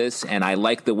vibe of this, and I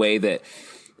like the way that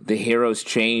the heroes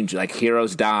change, like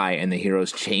heroes die and the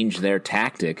heroes change their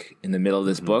tactic in the middle of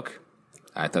this book.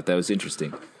 I thought that was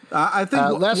interesting. I think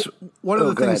one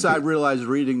of the things I realized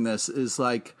reading this is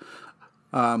like,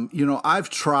 I've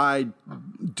tried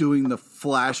doing the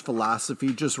Flash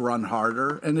philosophy, just run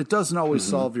harder, and it doesn't always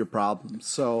solve your problems.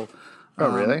 So,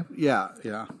 really?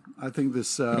 Yeah. I think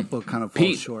this book kind of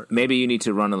falls short. Maybe you need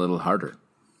to run a little harder.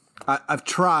 I've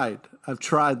tried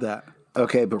that.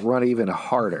 Okay, but run even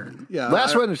harder. Yeah.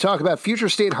 Last one to talk about, Future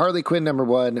State Harley Quinn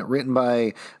 #1, written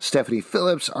by Stephanie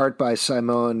Phillips, art by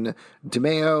Simone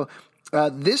DeMeo.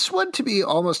 This one, to me,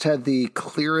 almost had the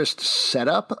clearest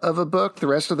setup of a book. The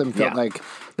rest of them felt like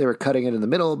they were cutting it in the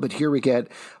middle, but here we get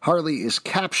Harley is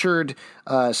captured.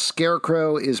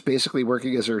 Scarecrow is basically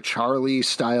working as her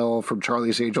from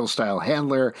Charlie's Angels style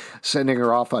handler, sending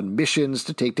her off on missions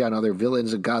to take down other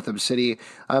villains in Gotham City.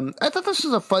 I thought this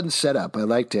was a fun setup. I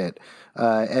liked it.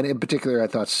 And in particular, I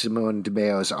thought Simone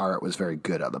DeMeo's art was very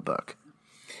good on the book.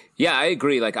 Yeah, I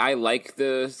agree. Like, I like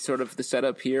the sort of the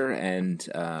setup here, and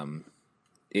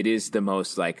it is the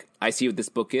most like I see what this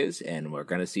book is, and we're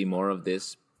going to see more of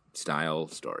this style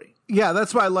story. Yeah,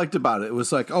 that's what I liked about it. It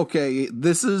was like, okay,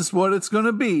 this is what it's going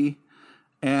to be,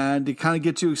 and it kind of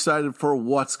gets you excited for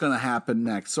what's going to happen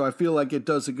next. So I feel like it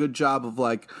does a good job of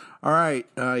like, all right,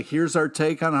 here's our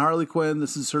take on Harley Quinn.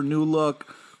 This is her new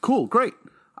look. Cool, great,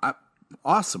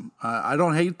 awesome. I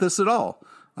don't hate this at all.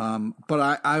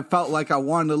 But I felt like I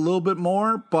wanted a little bit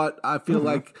more, but I feel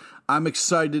like I'm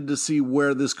excited to see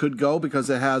where this could go because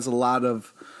it has a lot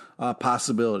of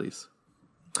possibilities.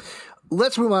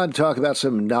 Let's move on to talk about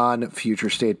some non-Future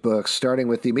State books, starting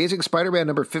with The Amazing Spider-Man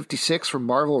 #56 from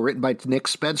Marvel, written by Nick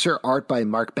Spencer, art by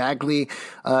Mark Bagley.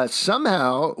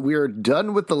 Somehow, we're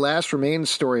done with the Last Remains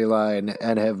storyline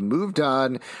and have moved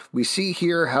on. We see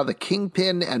here how the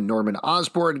Kingpin and Norman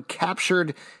Osborn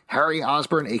captured Harry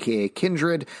Osborn, a.k.a.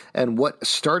 Kindred, and what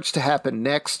starts to happen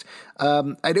next.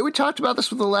 I know we talked about this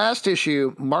with the last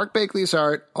issue. Mark Bagley's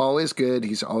art, always good.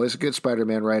 He's always a good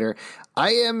Spider-Man writer.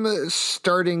 I am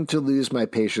starting to lose my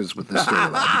patience with this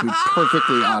storyline, to be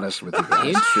perfectly honest with you guys.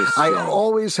 Interesting. I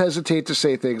always hesitate to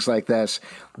say things like this,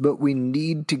 but we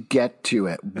need to get to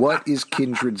it. What is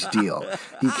Kindred's deal?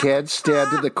 He can't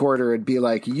stand in the corner and be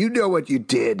like, you know what you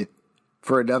did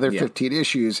for another 15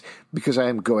 issues because I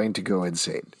am going to go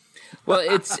insane. Well,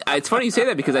 it's funny you say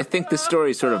that because I think this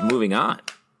story is sort of moving on.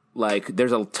 Like,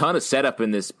 there's a ton of setup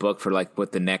in this book for like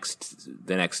what the next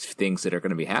things that are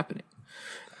going to be happening.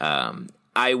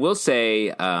 I will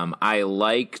say I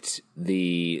liked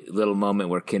the little moment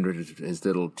where Kindred has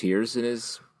little tears in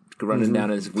his running down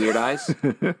his weird eyes,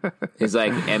 his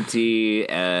like empty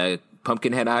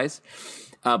pumpkin head eyes.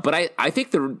 But I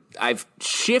think I've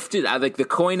shifted. I like the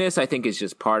coyness. I think is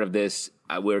just part of this.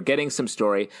 We're getting some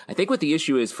story. I think what the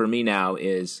issue is for me now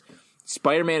is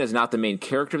Spider-Man is not the main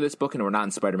character of this book, and we're not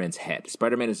in Spider-Man's head.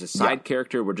 Spider-Man is a side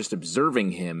character. We're just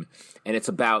observing him, and it's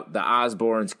about the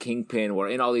Osborns, Kingpin, we're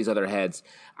in all these other heads.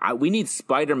 We need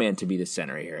Spider-Man to be the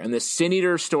center here. And the Sin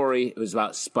Eater story was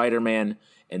about Spider-Man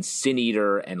and Sin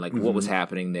Eater and like what was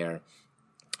happening there.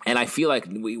 And I feel like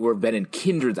we've been on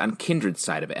Kindred's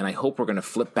side of it, and I hope we're going to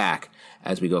flip back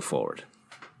as we go forward.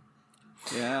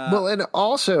 Yeah. Well, and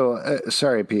also,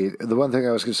 sorry, Pete, the one thing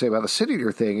I was going to say about the Sin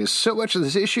Eater thing is so much of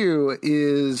this issue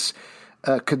is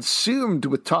consumed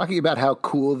with talking about how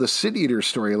cool the Sin Eater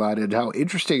storyline and how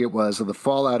interesting it was and the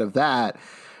fallout of that,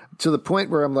 to the point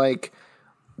where I'm like,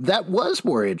 that was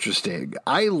more interesting.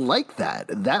 I like that.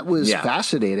 That was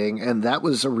fascinating, and that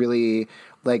was a really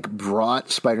like brought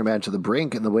Spider-Man to the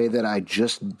brink in the way that I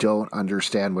just don't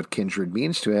understand what Kindred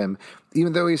means to him,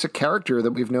 even though he's a character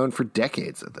that we've known for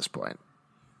decades at this point.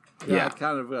 Yeah,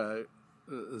 kind of,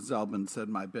 Zelman said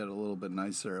my bit a little bit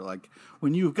nicer. Like,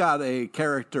 when you've got a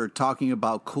character talking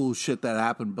about cool shit that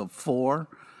happened before,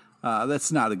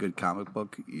 that's not a good comic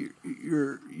book.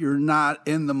 You're not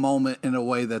in the moment in a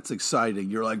way that's exciting.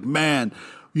 You're like, man,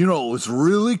 you know it was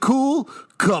really cool?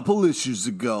 Couple issues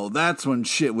ago. That's when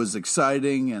shit was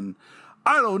exciting, and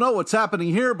I don't know what's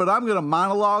happening here, but I'm going to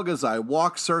monologue as I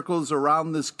walk circles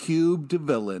around this cubed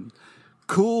villain.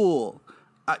 Cool.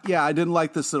 Yeah, I didn't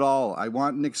like this at all. I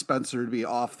want Nick Spencer to be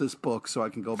off this book so I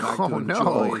can go back to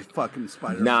enjoy fucking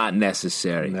Spider-Man. Not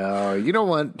necessary. No, you don't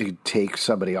want to take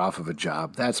somebody off of a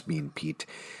job. That's mean, Pete.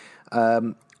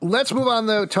 Let's move on,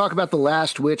 though. Talk about The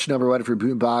Last Witch, #1 for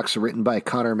Boombox, written by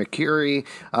Connor McCurry,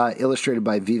 illustrated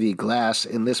by Vivi Glass.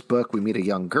 In this book, we meet a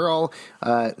young girl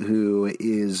who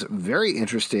is very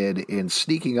interested in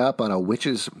sneaking up on a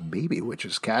witch's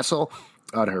castle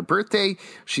on her birthday.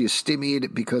 She is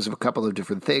stymied because of a couple of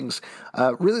different things.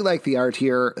 Really like the art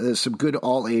here. There's some good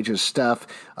all ages stuff.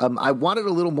 I wanted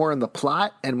a little more in the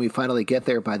plot, and we finally get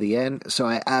there by the end. So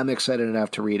I am excited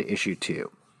enough to read issue 2.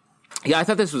 Yeah, I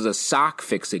thought this was a sock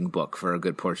fixing book for a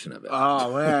good portion of it.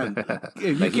 Oh, man.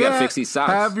 You gotta fix these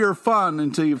socks. Have your fun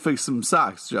until you fix some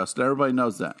socks, Justin. Everybody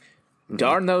knows that.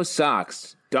 Darn those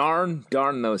socks. Darn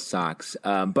those socks.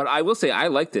 But I will say I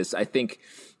like this. I think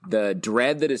the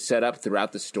dread that is set up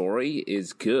throughout the story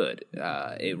is good.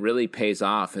 It really pays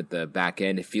off at the back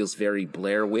end. It feels very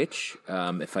Blair Witch,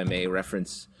 if I may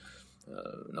reference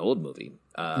an old movie.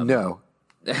 No.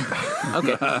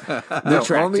 Okay.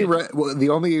 The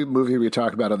only movie we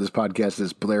talk about on this podcast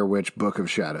is Blair Witch Book of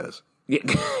Shadows. Yeah.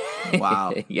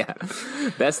 Wow. Yeah.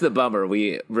 That's the bummer.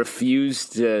 We refuse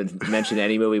to mention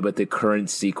any movie but the current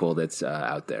sequel that's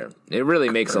out there. It really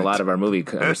makes a lot of our movie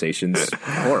conversations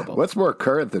horrible. What's more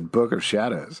current than Book of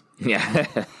Shadows? Yeah.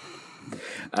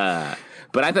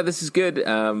 But I thought this is good.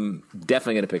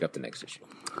 Definitely going to pick up the next issue.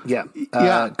 Yeah.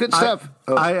 Good stuff.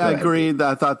 I agreed.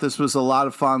 I thought this was a lot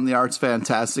of fun. The art's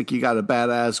fantastic. You got a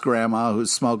badass grandma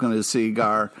who's smoking a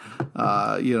cigar.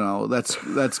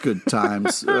 That's good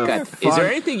times. God, is there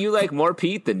anything you like more,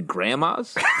 Pete, than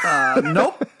grandmas?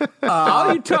 Nope.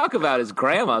 All you talk about is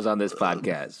grandmas on this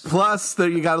podcast. Plus,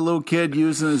 you got a little kid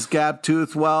using his gap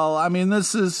tooth. Well, I mean,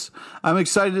 I'm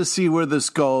excited to see where this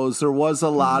goes. There was a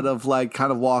lot of like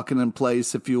kind of walking in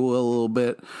place, if you will, a little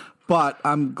bit. But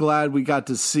I'm glad we got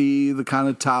to see the kind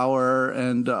of tower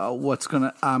and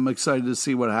I'm excited to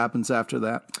see what happens after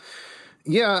that.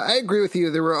 Yeah, I agree with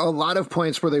you. There were a lot of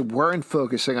points where they weren't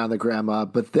focusing on the grandma,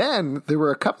 but then there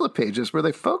were a couple of pages where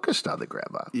they focused on the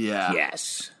grandma. Yeah.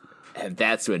 Yes. And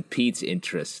that's when Pete's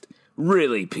interest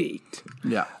really peaked.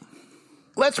 Yeah.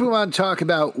 Let's move on and talk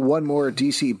about one more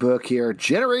DC book here.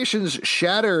 Generations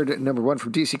Shattered, #1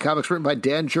 from DC Comics, written by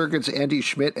Dan Jurgens, Andy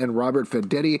Schmidt, and Robert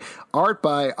Venditti. Art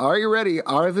by, are you ready,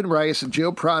 Arvin Rice,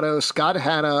 Joe Prado, Scott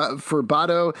Hanna,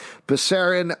 Furbato,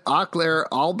 Besarin, Auclair,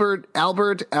 Albert,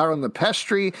 Aaron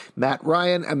Lepestri, Matt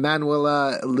Ryan,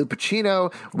 Emanuela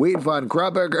Lupacino, Wade Von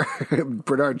Grauberger,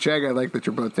 Bernard Chang, I like that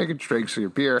you're both taking drinks of your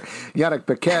beer, Yannick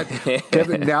Paquette,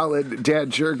 Kevin Nowlin, Dan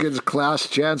Jurgens, Klaus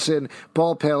Janson,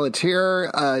 Paul Pelletier,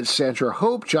 Sandra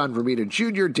Hope, John Romita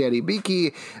Jr., Danny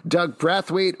Beakey, Doug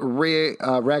Brathwaite,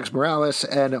 Rags Morales,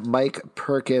 and Mike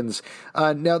Perkins.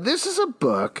 Now, this is a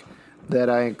book that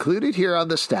I included here on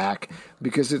the stack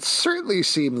because it certainly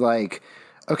seemed like,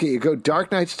 okay, you go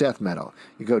Dark Knight's Death Metal,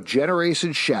 you go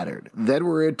Generation Shattered, then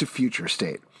we're into Future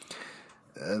State.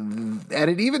 And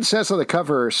it even says on the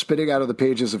cover, spitting out of the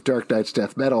pages of Dark Knight's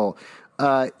Death Metal,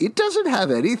 it doesn't have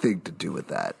anything to do with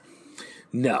that.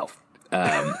 No.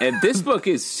 And this book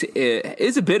is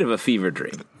a bit of a fever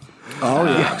dream. Oh,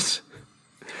 yes.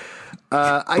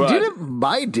 I didn't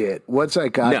mind it once I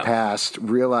got past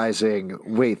realizing,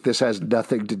 wait, this has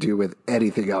nothing to do with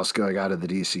anything else going on in the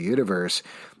DC universe.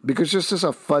 Because just as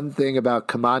a fun thing about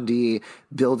Kamandi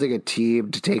building a team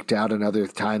to take down another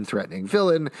time-threatening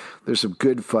villain, there's some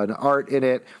good, fun art in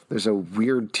it. There's a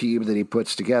weird team that he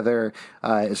puts together.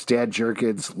 It's Dan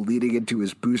Jurgens leading into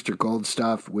his Booster Gold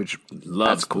stuff, which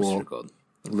loves cool. Booster Gold.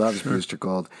 Loves Booster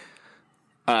Gold.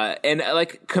 And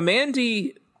like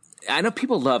Kamandi, I know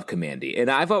people love Kamandi, and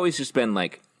I've always just been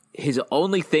like, his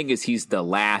only thing is he's the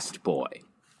last boy.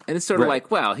 And it's sort of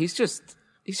like, well, he's just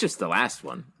the last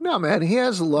one. No, man, he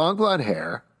has long blonde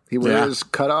hair. He wears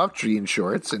cut-off jean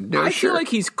shorts and no shirt. I feel like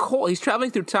he's cold. He's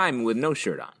traveling through time with no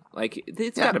shirt on. Like,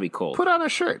 it's got to be cold. Put on a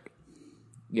shirt.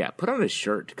 Yeah, put on a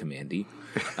shirt, Kamandi.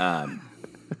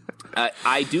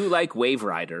 I do like Wave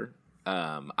Rider.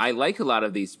 I like a lot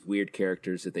of these weird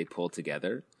characters that they pull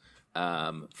together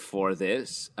for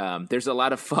this. There's a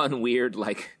lot of fun, weird,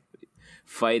 like,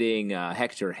 fighting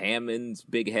Hector Hammond's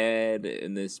big head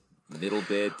in this middle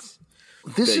bit.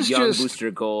 This is young just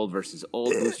Booster Gold versus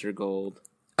old Booster Gold.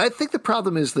 I think the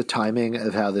problem is the timing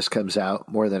of how this comes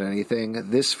out more than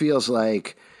anything. This feels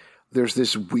like there's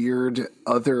this weird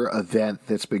other event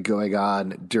that's been going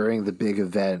on during the big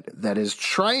event that is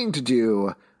trying to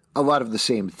do a lot of the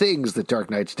same things that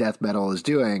Dark Knight's Death Metal is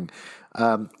doing,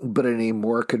 but in a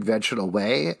more conventional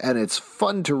way. And it's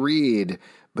fun to read,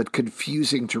 but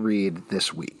confusing to read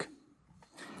this week.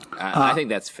 I think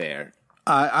that's fair.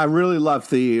 I really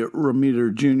loved the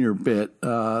Ramita Jr. bit.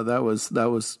 That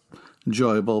was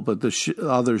enjoyable, but the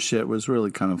other shit was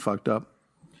really kind of fucked up.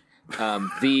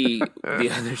 The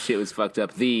other shit was fucked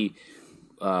up. The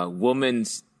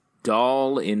woman's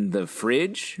doll in the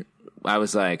fridge. I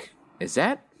was like,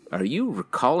 are you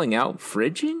calling out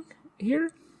fridging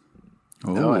here?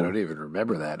 No, I don't even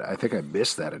remember that. I think I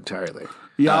missed that entirely.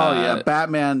 Yeah,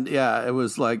 Batman. Yeah, it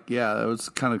was like, it was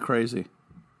kind of crazy.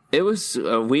 It was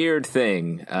a weird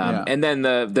thing. And then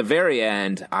the very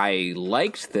end, I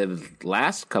liked the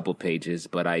last couple pages,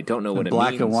 but I don't know what it means.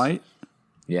 Black and white?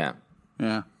 Yeah.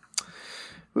 Yeah.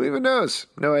 Who even knows?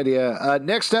 No idea.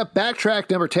 Next up, Backtrack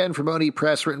number 10 from Oni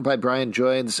Press, written by Brian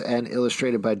Joines and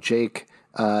illustrated by Jake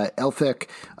Elphick.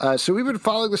 So we've been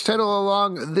following this title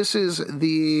along. This is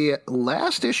the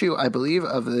last issue, I believe,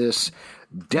 of this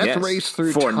Death Race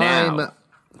Through Time.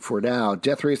 For now,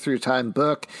 Death Race Through Time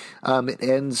book. It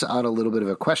ends on a little bit of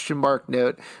a question mark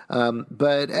note.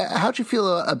 But how'd you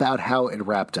feel about how it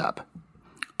wrapped up?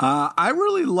 I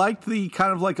really liked the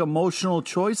kind of like emotional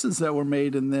choices that were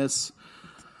made in this.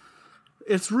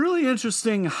 It's really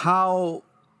interesting how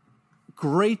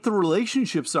great the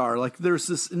relationships are. Like, there's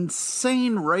this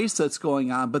insane race that's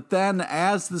going on, but then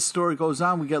as the story goes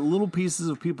on, we get little pieces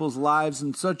of people's lives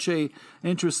in such a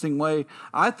interesting way.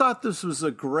 I thought this was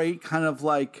a great kind of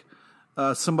like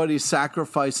somebody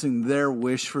sacrificing their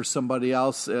wish for somebody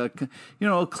else, a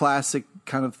classic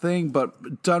kind of thing,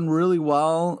 but done really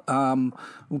well, kind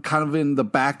of in the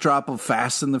backdrop of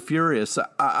Fast and the Furious.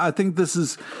 I think this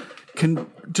is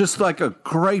just like a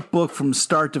great book from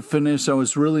start to finish. I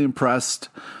was really impressed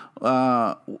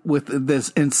with this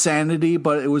insanity,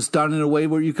 but it was done in a way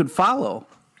where you could follow.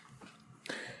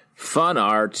 Fun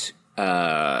art,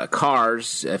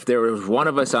 cars. If there was one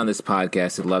of us on this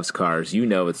podcast that loves cars,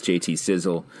 it's JT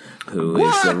Sizzle, who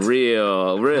is the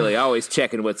really always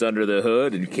checking what's under the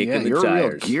hood and kicking the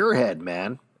tires. You're a real gearhead,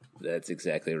 man. That's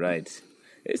exactly right.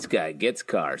 This guy gets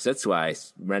cars. That's why I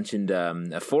mentioned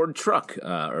a Ford truck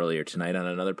earlier tonight on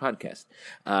another podcast.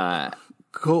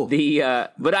 Cool.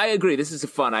 But I agree. This is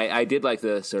fun. I did like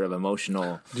the sort of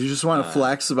emotional. Do you just want to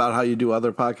flex about how you do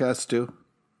other podcasts too?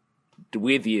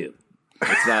 With you.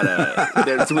 It's not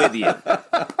it's with you.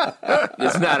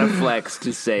 It's not a flex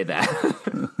to say that.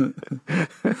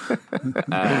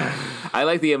 I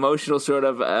like the emotional sort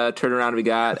of turnaround we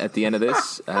got at the end of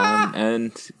this,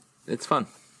 and it's fun.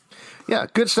 Yeah,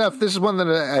 good stuff. This is one that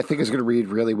I think is going to read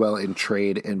really well in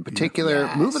trade in particular.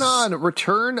 Yes. Moving on,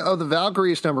 Return of the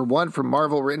Valkyries, number 1 from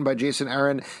Marvel, written by Jason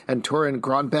Aaron and Torin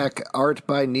Grönbeck, art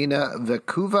by Nina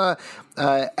Vakuva.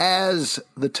 As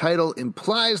the title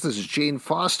implies, this is Jane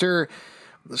Foster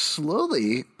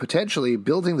slowly, potentially,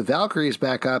 building the Valkyries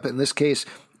back up. In this case,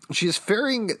 she is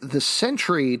ferrying the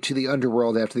Sentry to the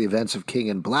underworld after the events of King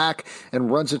in Black and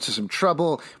runs into some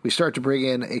trouble. We start to bring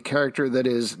in a character that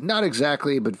is not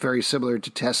exactly, but very similar to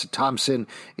Tessa Thompson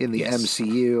in the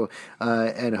MCU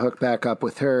and hook back up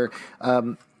with her.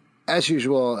 As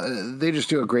usual, they just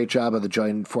do a great job of the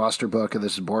Jane Foster book, and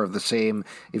this is more of the same.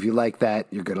 If you like that,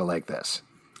 you're going to like this.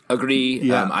 Agree.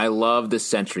 Yeah. I love the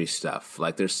Sentry stuff.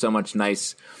 Like, there's so much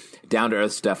nice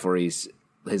down-to-earth stuff where he's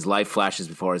his life flashes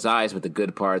before his eyes with the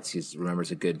good parts. He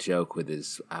remembers a good joke with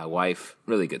his wife.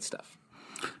 Really good stuff.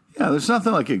 Yeah, there's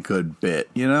nothing like a good bit,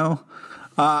 you know?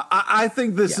 I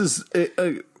think this is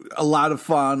a lot of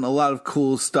fun, a lot of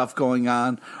cool stuff going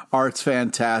on. Art's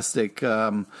fantastic,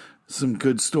 some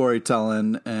good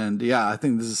storytelling, and yeah, I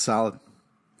think this is solid.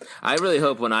 I really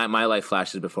hope when my life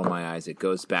flashes before my eyes, it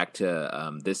goes back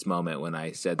to this moment when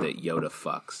I said that Yoda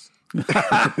fucks.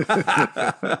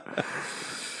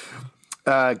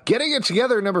 Getting It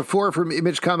Together, number 4 from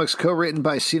Image Comics, co-written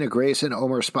by Sina Grace and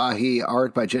Omar Spahi,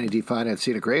 art by Jenny Define and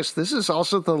Sina Grace. This is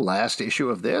also the last issue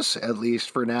of this, at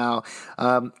least for now.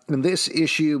 In this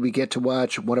issue, we get to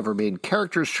watch one of our main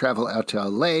characters travel out to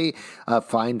LA,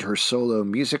 find her solo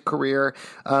music career.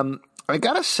 I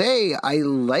gotta say, I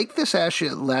like this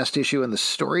last issue and the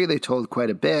story they told quite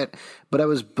a bit, but I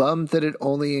was bummed that it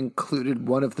only included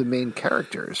one of the main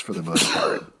characters for the most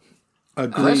part.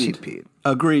 Agreed. Pete.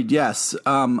 Agreed. Yes.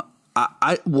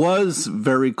 I was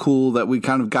very cool that we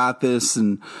kind of got this,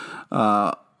 and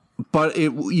but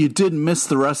you did miss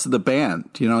the rest of the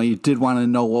band. You know, you did want to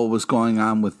know what was going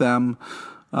on with them.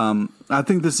 I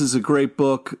think this is a great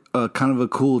book, kind of a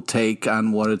cool take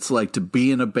on what it's like to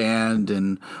be in a band,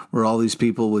 and where all these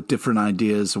people with different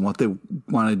ideas and what they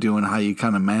want to do and how you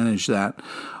kind of manage that.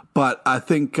 But I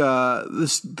think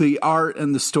the art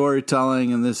and the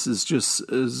storytelling and this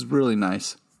is really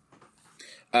nice.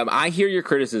 I hear your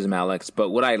criticism, Alex,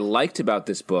 but what I liked about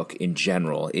this book in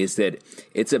general is that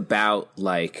it's about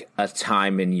like a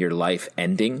time in your life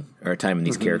ending, or a time in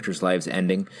these characters' lives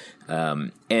ending.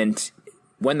 And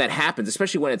when that happens,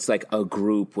 especially when it's like a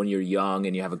group, when you're young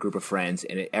and you have a group of friends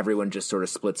and everyone just sort of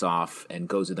splits off and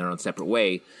goes in their own separate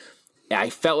way, I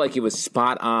felt like it was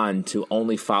spot on to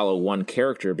only follow one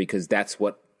character, because that's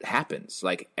what happens.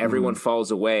 Like everyone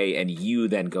falls away and you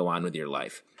then go on with your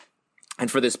life. And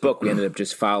for this book, we ended up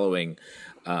just following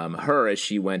her as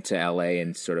she went to LA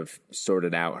and sort of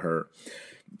sorted out her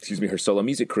solo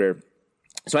music career.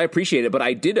 So I appreciate it, but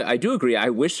I do agree. I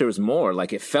wish there was more.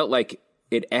 Like it felt like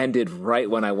it ended right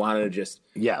when I wanted to just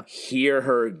hear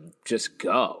her just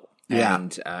go. Yeah.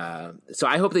 And so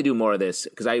I hope they do more of this,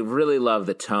 because I really love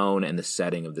the tone and the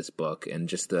setting of this book, and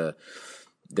just the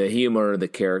humor,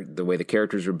 the way the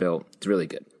characters are built. It's really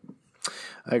good.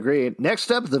 I agree. Next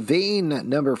up, The Vein,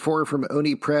 number 4 from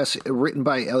Oni Press, written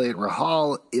by Elliot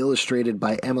Rahal, illustrated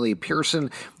by Emily Pearson.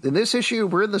 In this issue,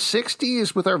 we're in the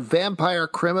 60s with our vampire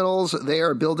criminals. They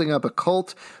are building up a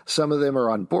cult. Some of them are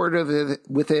on board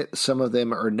with it. Some of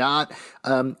them are not.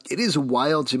 It is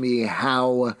wild to me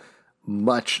how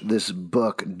much this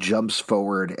book jumps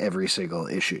forward every single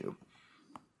issue,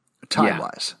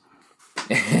 time-wise.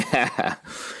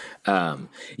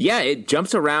 It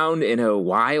jumps around in a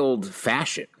wild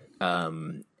fashion.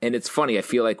 And it's funny, I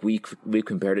feel like we've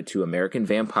compared it to American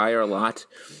Vampire a lot,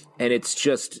 and it's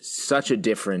just such a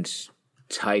different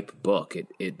type book.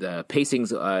 The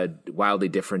pacing's wildly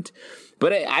different,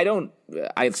 but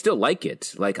I still like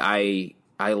it. Like I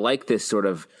like this sort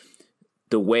of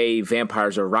the way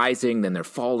vampires are rising, then they're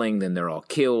falling, then they're all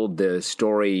killed. The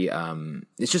story,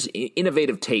 it's just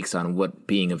innovative takes on what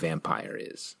being a vampire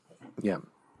is. Yeah.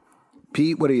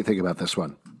 Pete, what do you think about this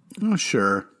one? Oh,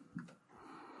 sure.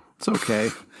 It's okay.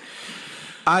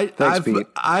 Pete.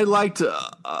 I liked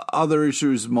other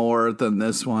issues more than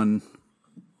this one.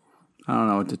 I don't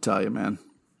know what to tell you, man.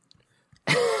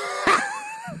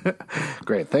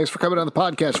 Great. Thanks for coming on the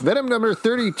podcast. Venom number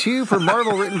 32 from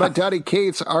Marvel, written by Donny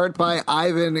Cates, art by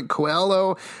Ivan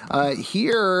Coelho.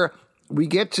 Here we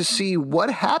get to see what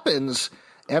happens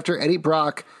after Eddie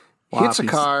Brock hits a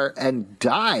car and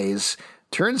dies.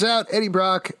 Turns out Eddie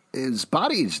Brock, his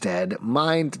body is dead,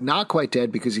 mind not quite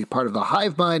dead, because he's part of the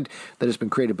hive mind that has been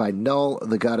created by Null,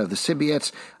 the god of the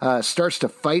symbiotes, starts to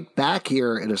fight back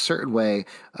here in a certain way.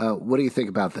 What do you think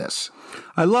about this?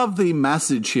 I love the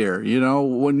message here. You know,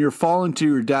 when you're falling to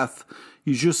your death,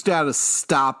 you just got to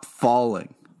stop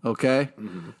falling. Okay?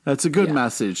 Mm-hmm. That's a good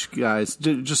message, guys.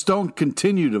 Just don't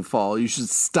continue to fall. You should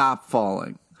stop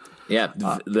falling. Yeah.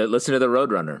 Listen to the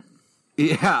Roadrunner.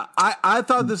 Yeah, I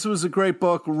thought this was a great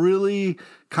book. Really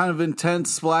kind of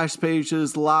intense splash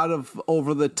pages, a lot of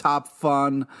over-the-top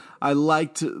fun. I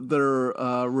liked their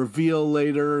reveal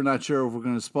later. Not sure if we're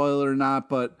going to spoil it or not,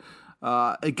 but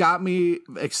it got me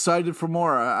excited for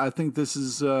more. I think this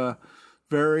is a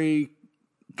very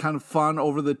kind of fun,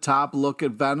 over-the-top look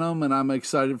at Venom, and I'm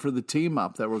excited for the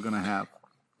team-up that we're going to have.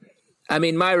 I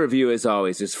mean, my review, as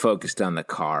always, is focused on the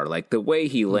car. Like, the way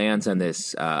he lands on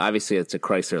this, obviously it's a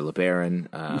Chrysler LeBaron.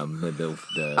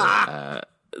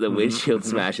 The windshield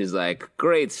smash is like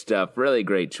great stuff. Really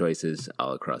great choices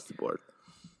all across the board.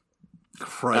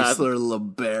 Chrysler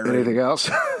LeBaron. Anything else?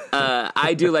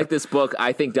 I do like this book.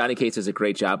 I think Donny Cates does a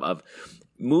great job of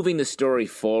moving the story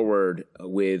forward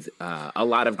with a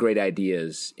lot of great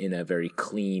ideas in a very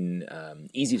clean,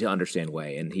 easy to understand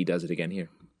way, and he does it again here.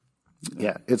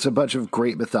 Yeah, it's a bunch of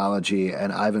great mythology,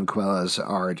 and Ivan Coelho's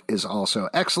art is also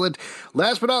excellent.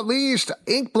 Last but not least,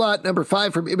 Inkblot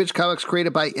 #5 from Image Comics,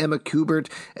 created by Emma Kubert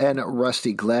and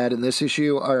Rusty Glad. In this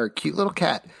issue, our cute little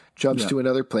cat jumps to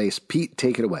another place. Pete,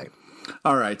 take it away.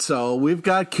 All right, so we've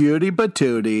got Cutie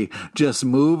Patootie just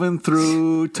moving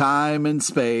through time and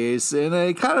space in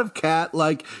a kind of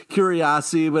cat-like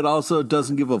curiosity, but also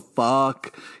doesn't give a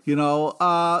fuck.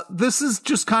 This is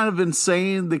just kind of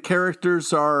insane. The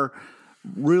characters are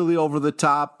really over the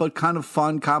top, but kind of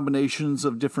fun combinations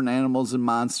of different animals and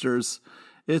monsters.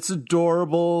 It's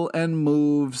adorable and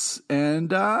moves,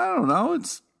 and I don't know,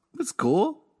 it's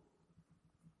cool.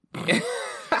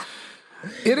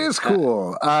 It is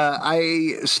cool.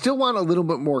 I still want a little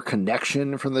bit more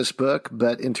connection from this book,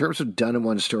 but in terms of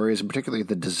done-in-one stories, and particularly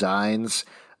the designs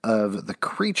of the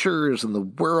creatures and the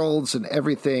worlds and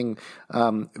everything,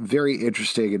 very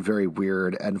interesting and very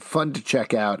weird and fun to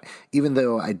check out, even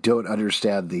though I don't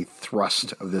understand the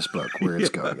thrust of this book, where it's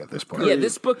going at this point. Yeah,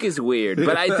 this book is weird,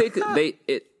 but I think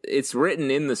it's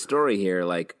written in the story here,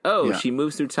 like, she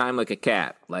moves through time like a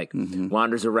cat, like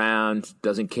wanders around,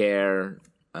 doesn't care,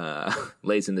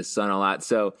 lays in the sun a lot.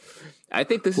 So I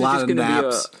think this is just going to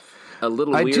be a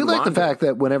little weird. I do like the fact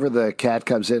that whenever the cat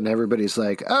comes in, everybody's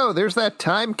like, oh, there's that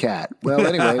time cat. Well,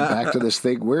 anyway, back to this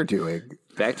thing we're doing.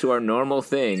 Back to our normal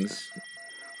things.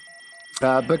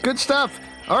 But good stuff.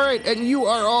 All right, and you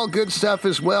are all good stuff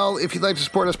as well. If you'd like to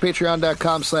support us,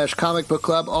 patreon.com/Comic Book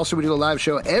Club. Also, we do a live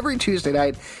show every Tuesday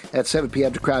night at 7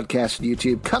 p.m. to Crowdcast and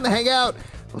YouTube. Come hang out.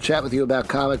 We'll chat with you about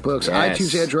comic books. Yes.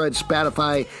 iTunes, Android,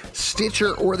 Spotify,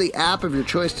 Stitcher, or the app of your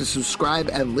choice to subscribe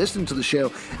and listen to the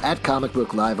show at Comic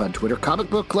Book Live on Twitter.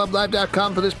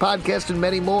 ComicBookClubLive.com for this podcast and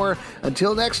many more.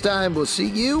 Until next time, we'll see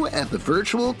you at the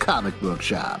virtual comic book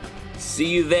shop. See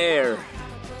you there.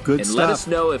 Good and stuff. Let us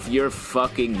know if you're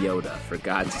fucking Yoda, for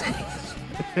God's sake.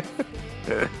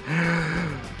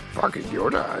 Fucking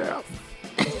Yoda, I am.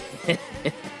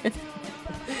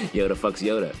 Yoda fucks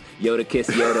Yoda. Yoda kissed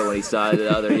Yoda when he saw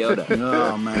the other Yoda.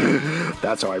 Oh, man.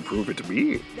 That's how I prove it to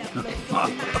be.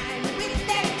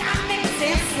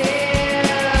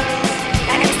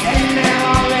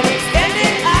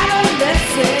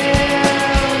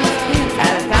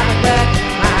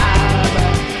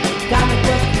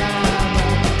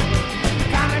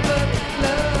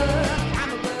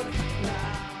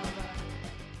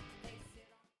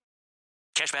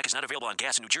 Cashback is not available on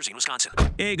gas in New Jersey and Wisconsin.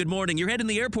 Hey, good morning. You're heading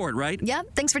to the airport, right? Yep,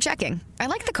 thanks for checking. I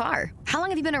like the car. How long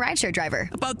have you been a rideshare driver?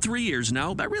 About 3 years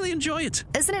now. I really enjoy it.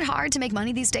 Isn't it hard to make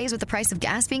money these days with the price of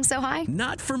gas being so high?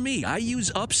 Not for me. I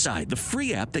use Upside, the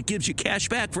free app that gives you cash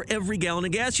back for every gallon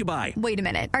of gas you buy. Wait a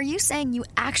minute. Are you saying you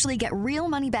actually get real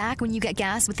money back when you get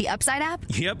gas with the Upside app?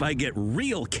 Yep, I get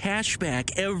real cash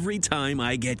back every time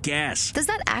I get gas. Does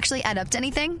that actually add up to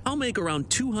anything? I'll make around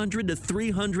 $200 to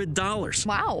 $300.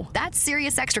 Wow, that's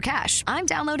serious extra cash. I'm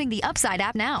downloading the Upside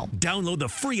app now. Download the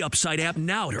free Upside app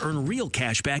now to earn real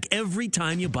cash back every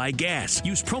time you buy gas.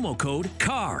 Use promo code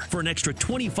CAR for an extra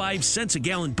 25 cents a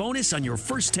gallon bonus on your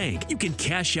first tank. You can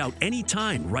cash out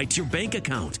anytime right to your bank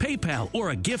account, PayPal,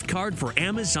 or a gift card for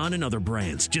Amazon and other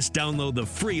brands. Just download the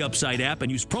free Upside app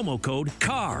and use promo code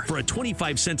CAR for a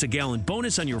 25 cents a gallon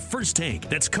bonus on your first tank.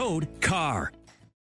 That's code CAR.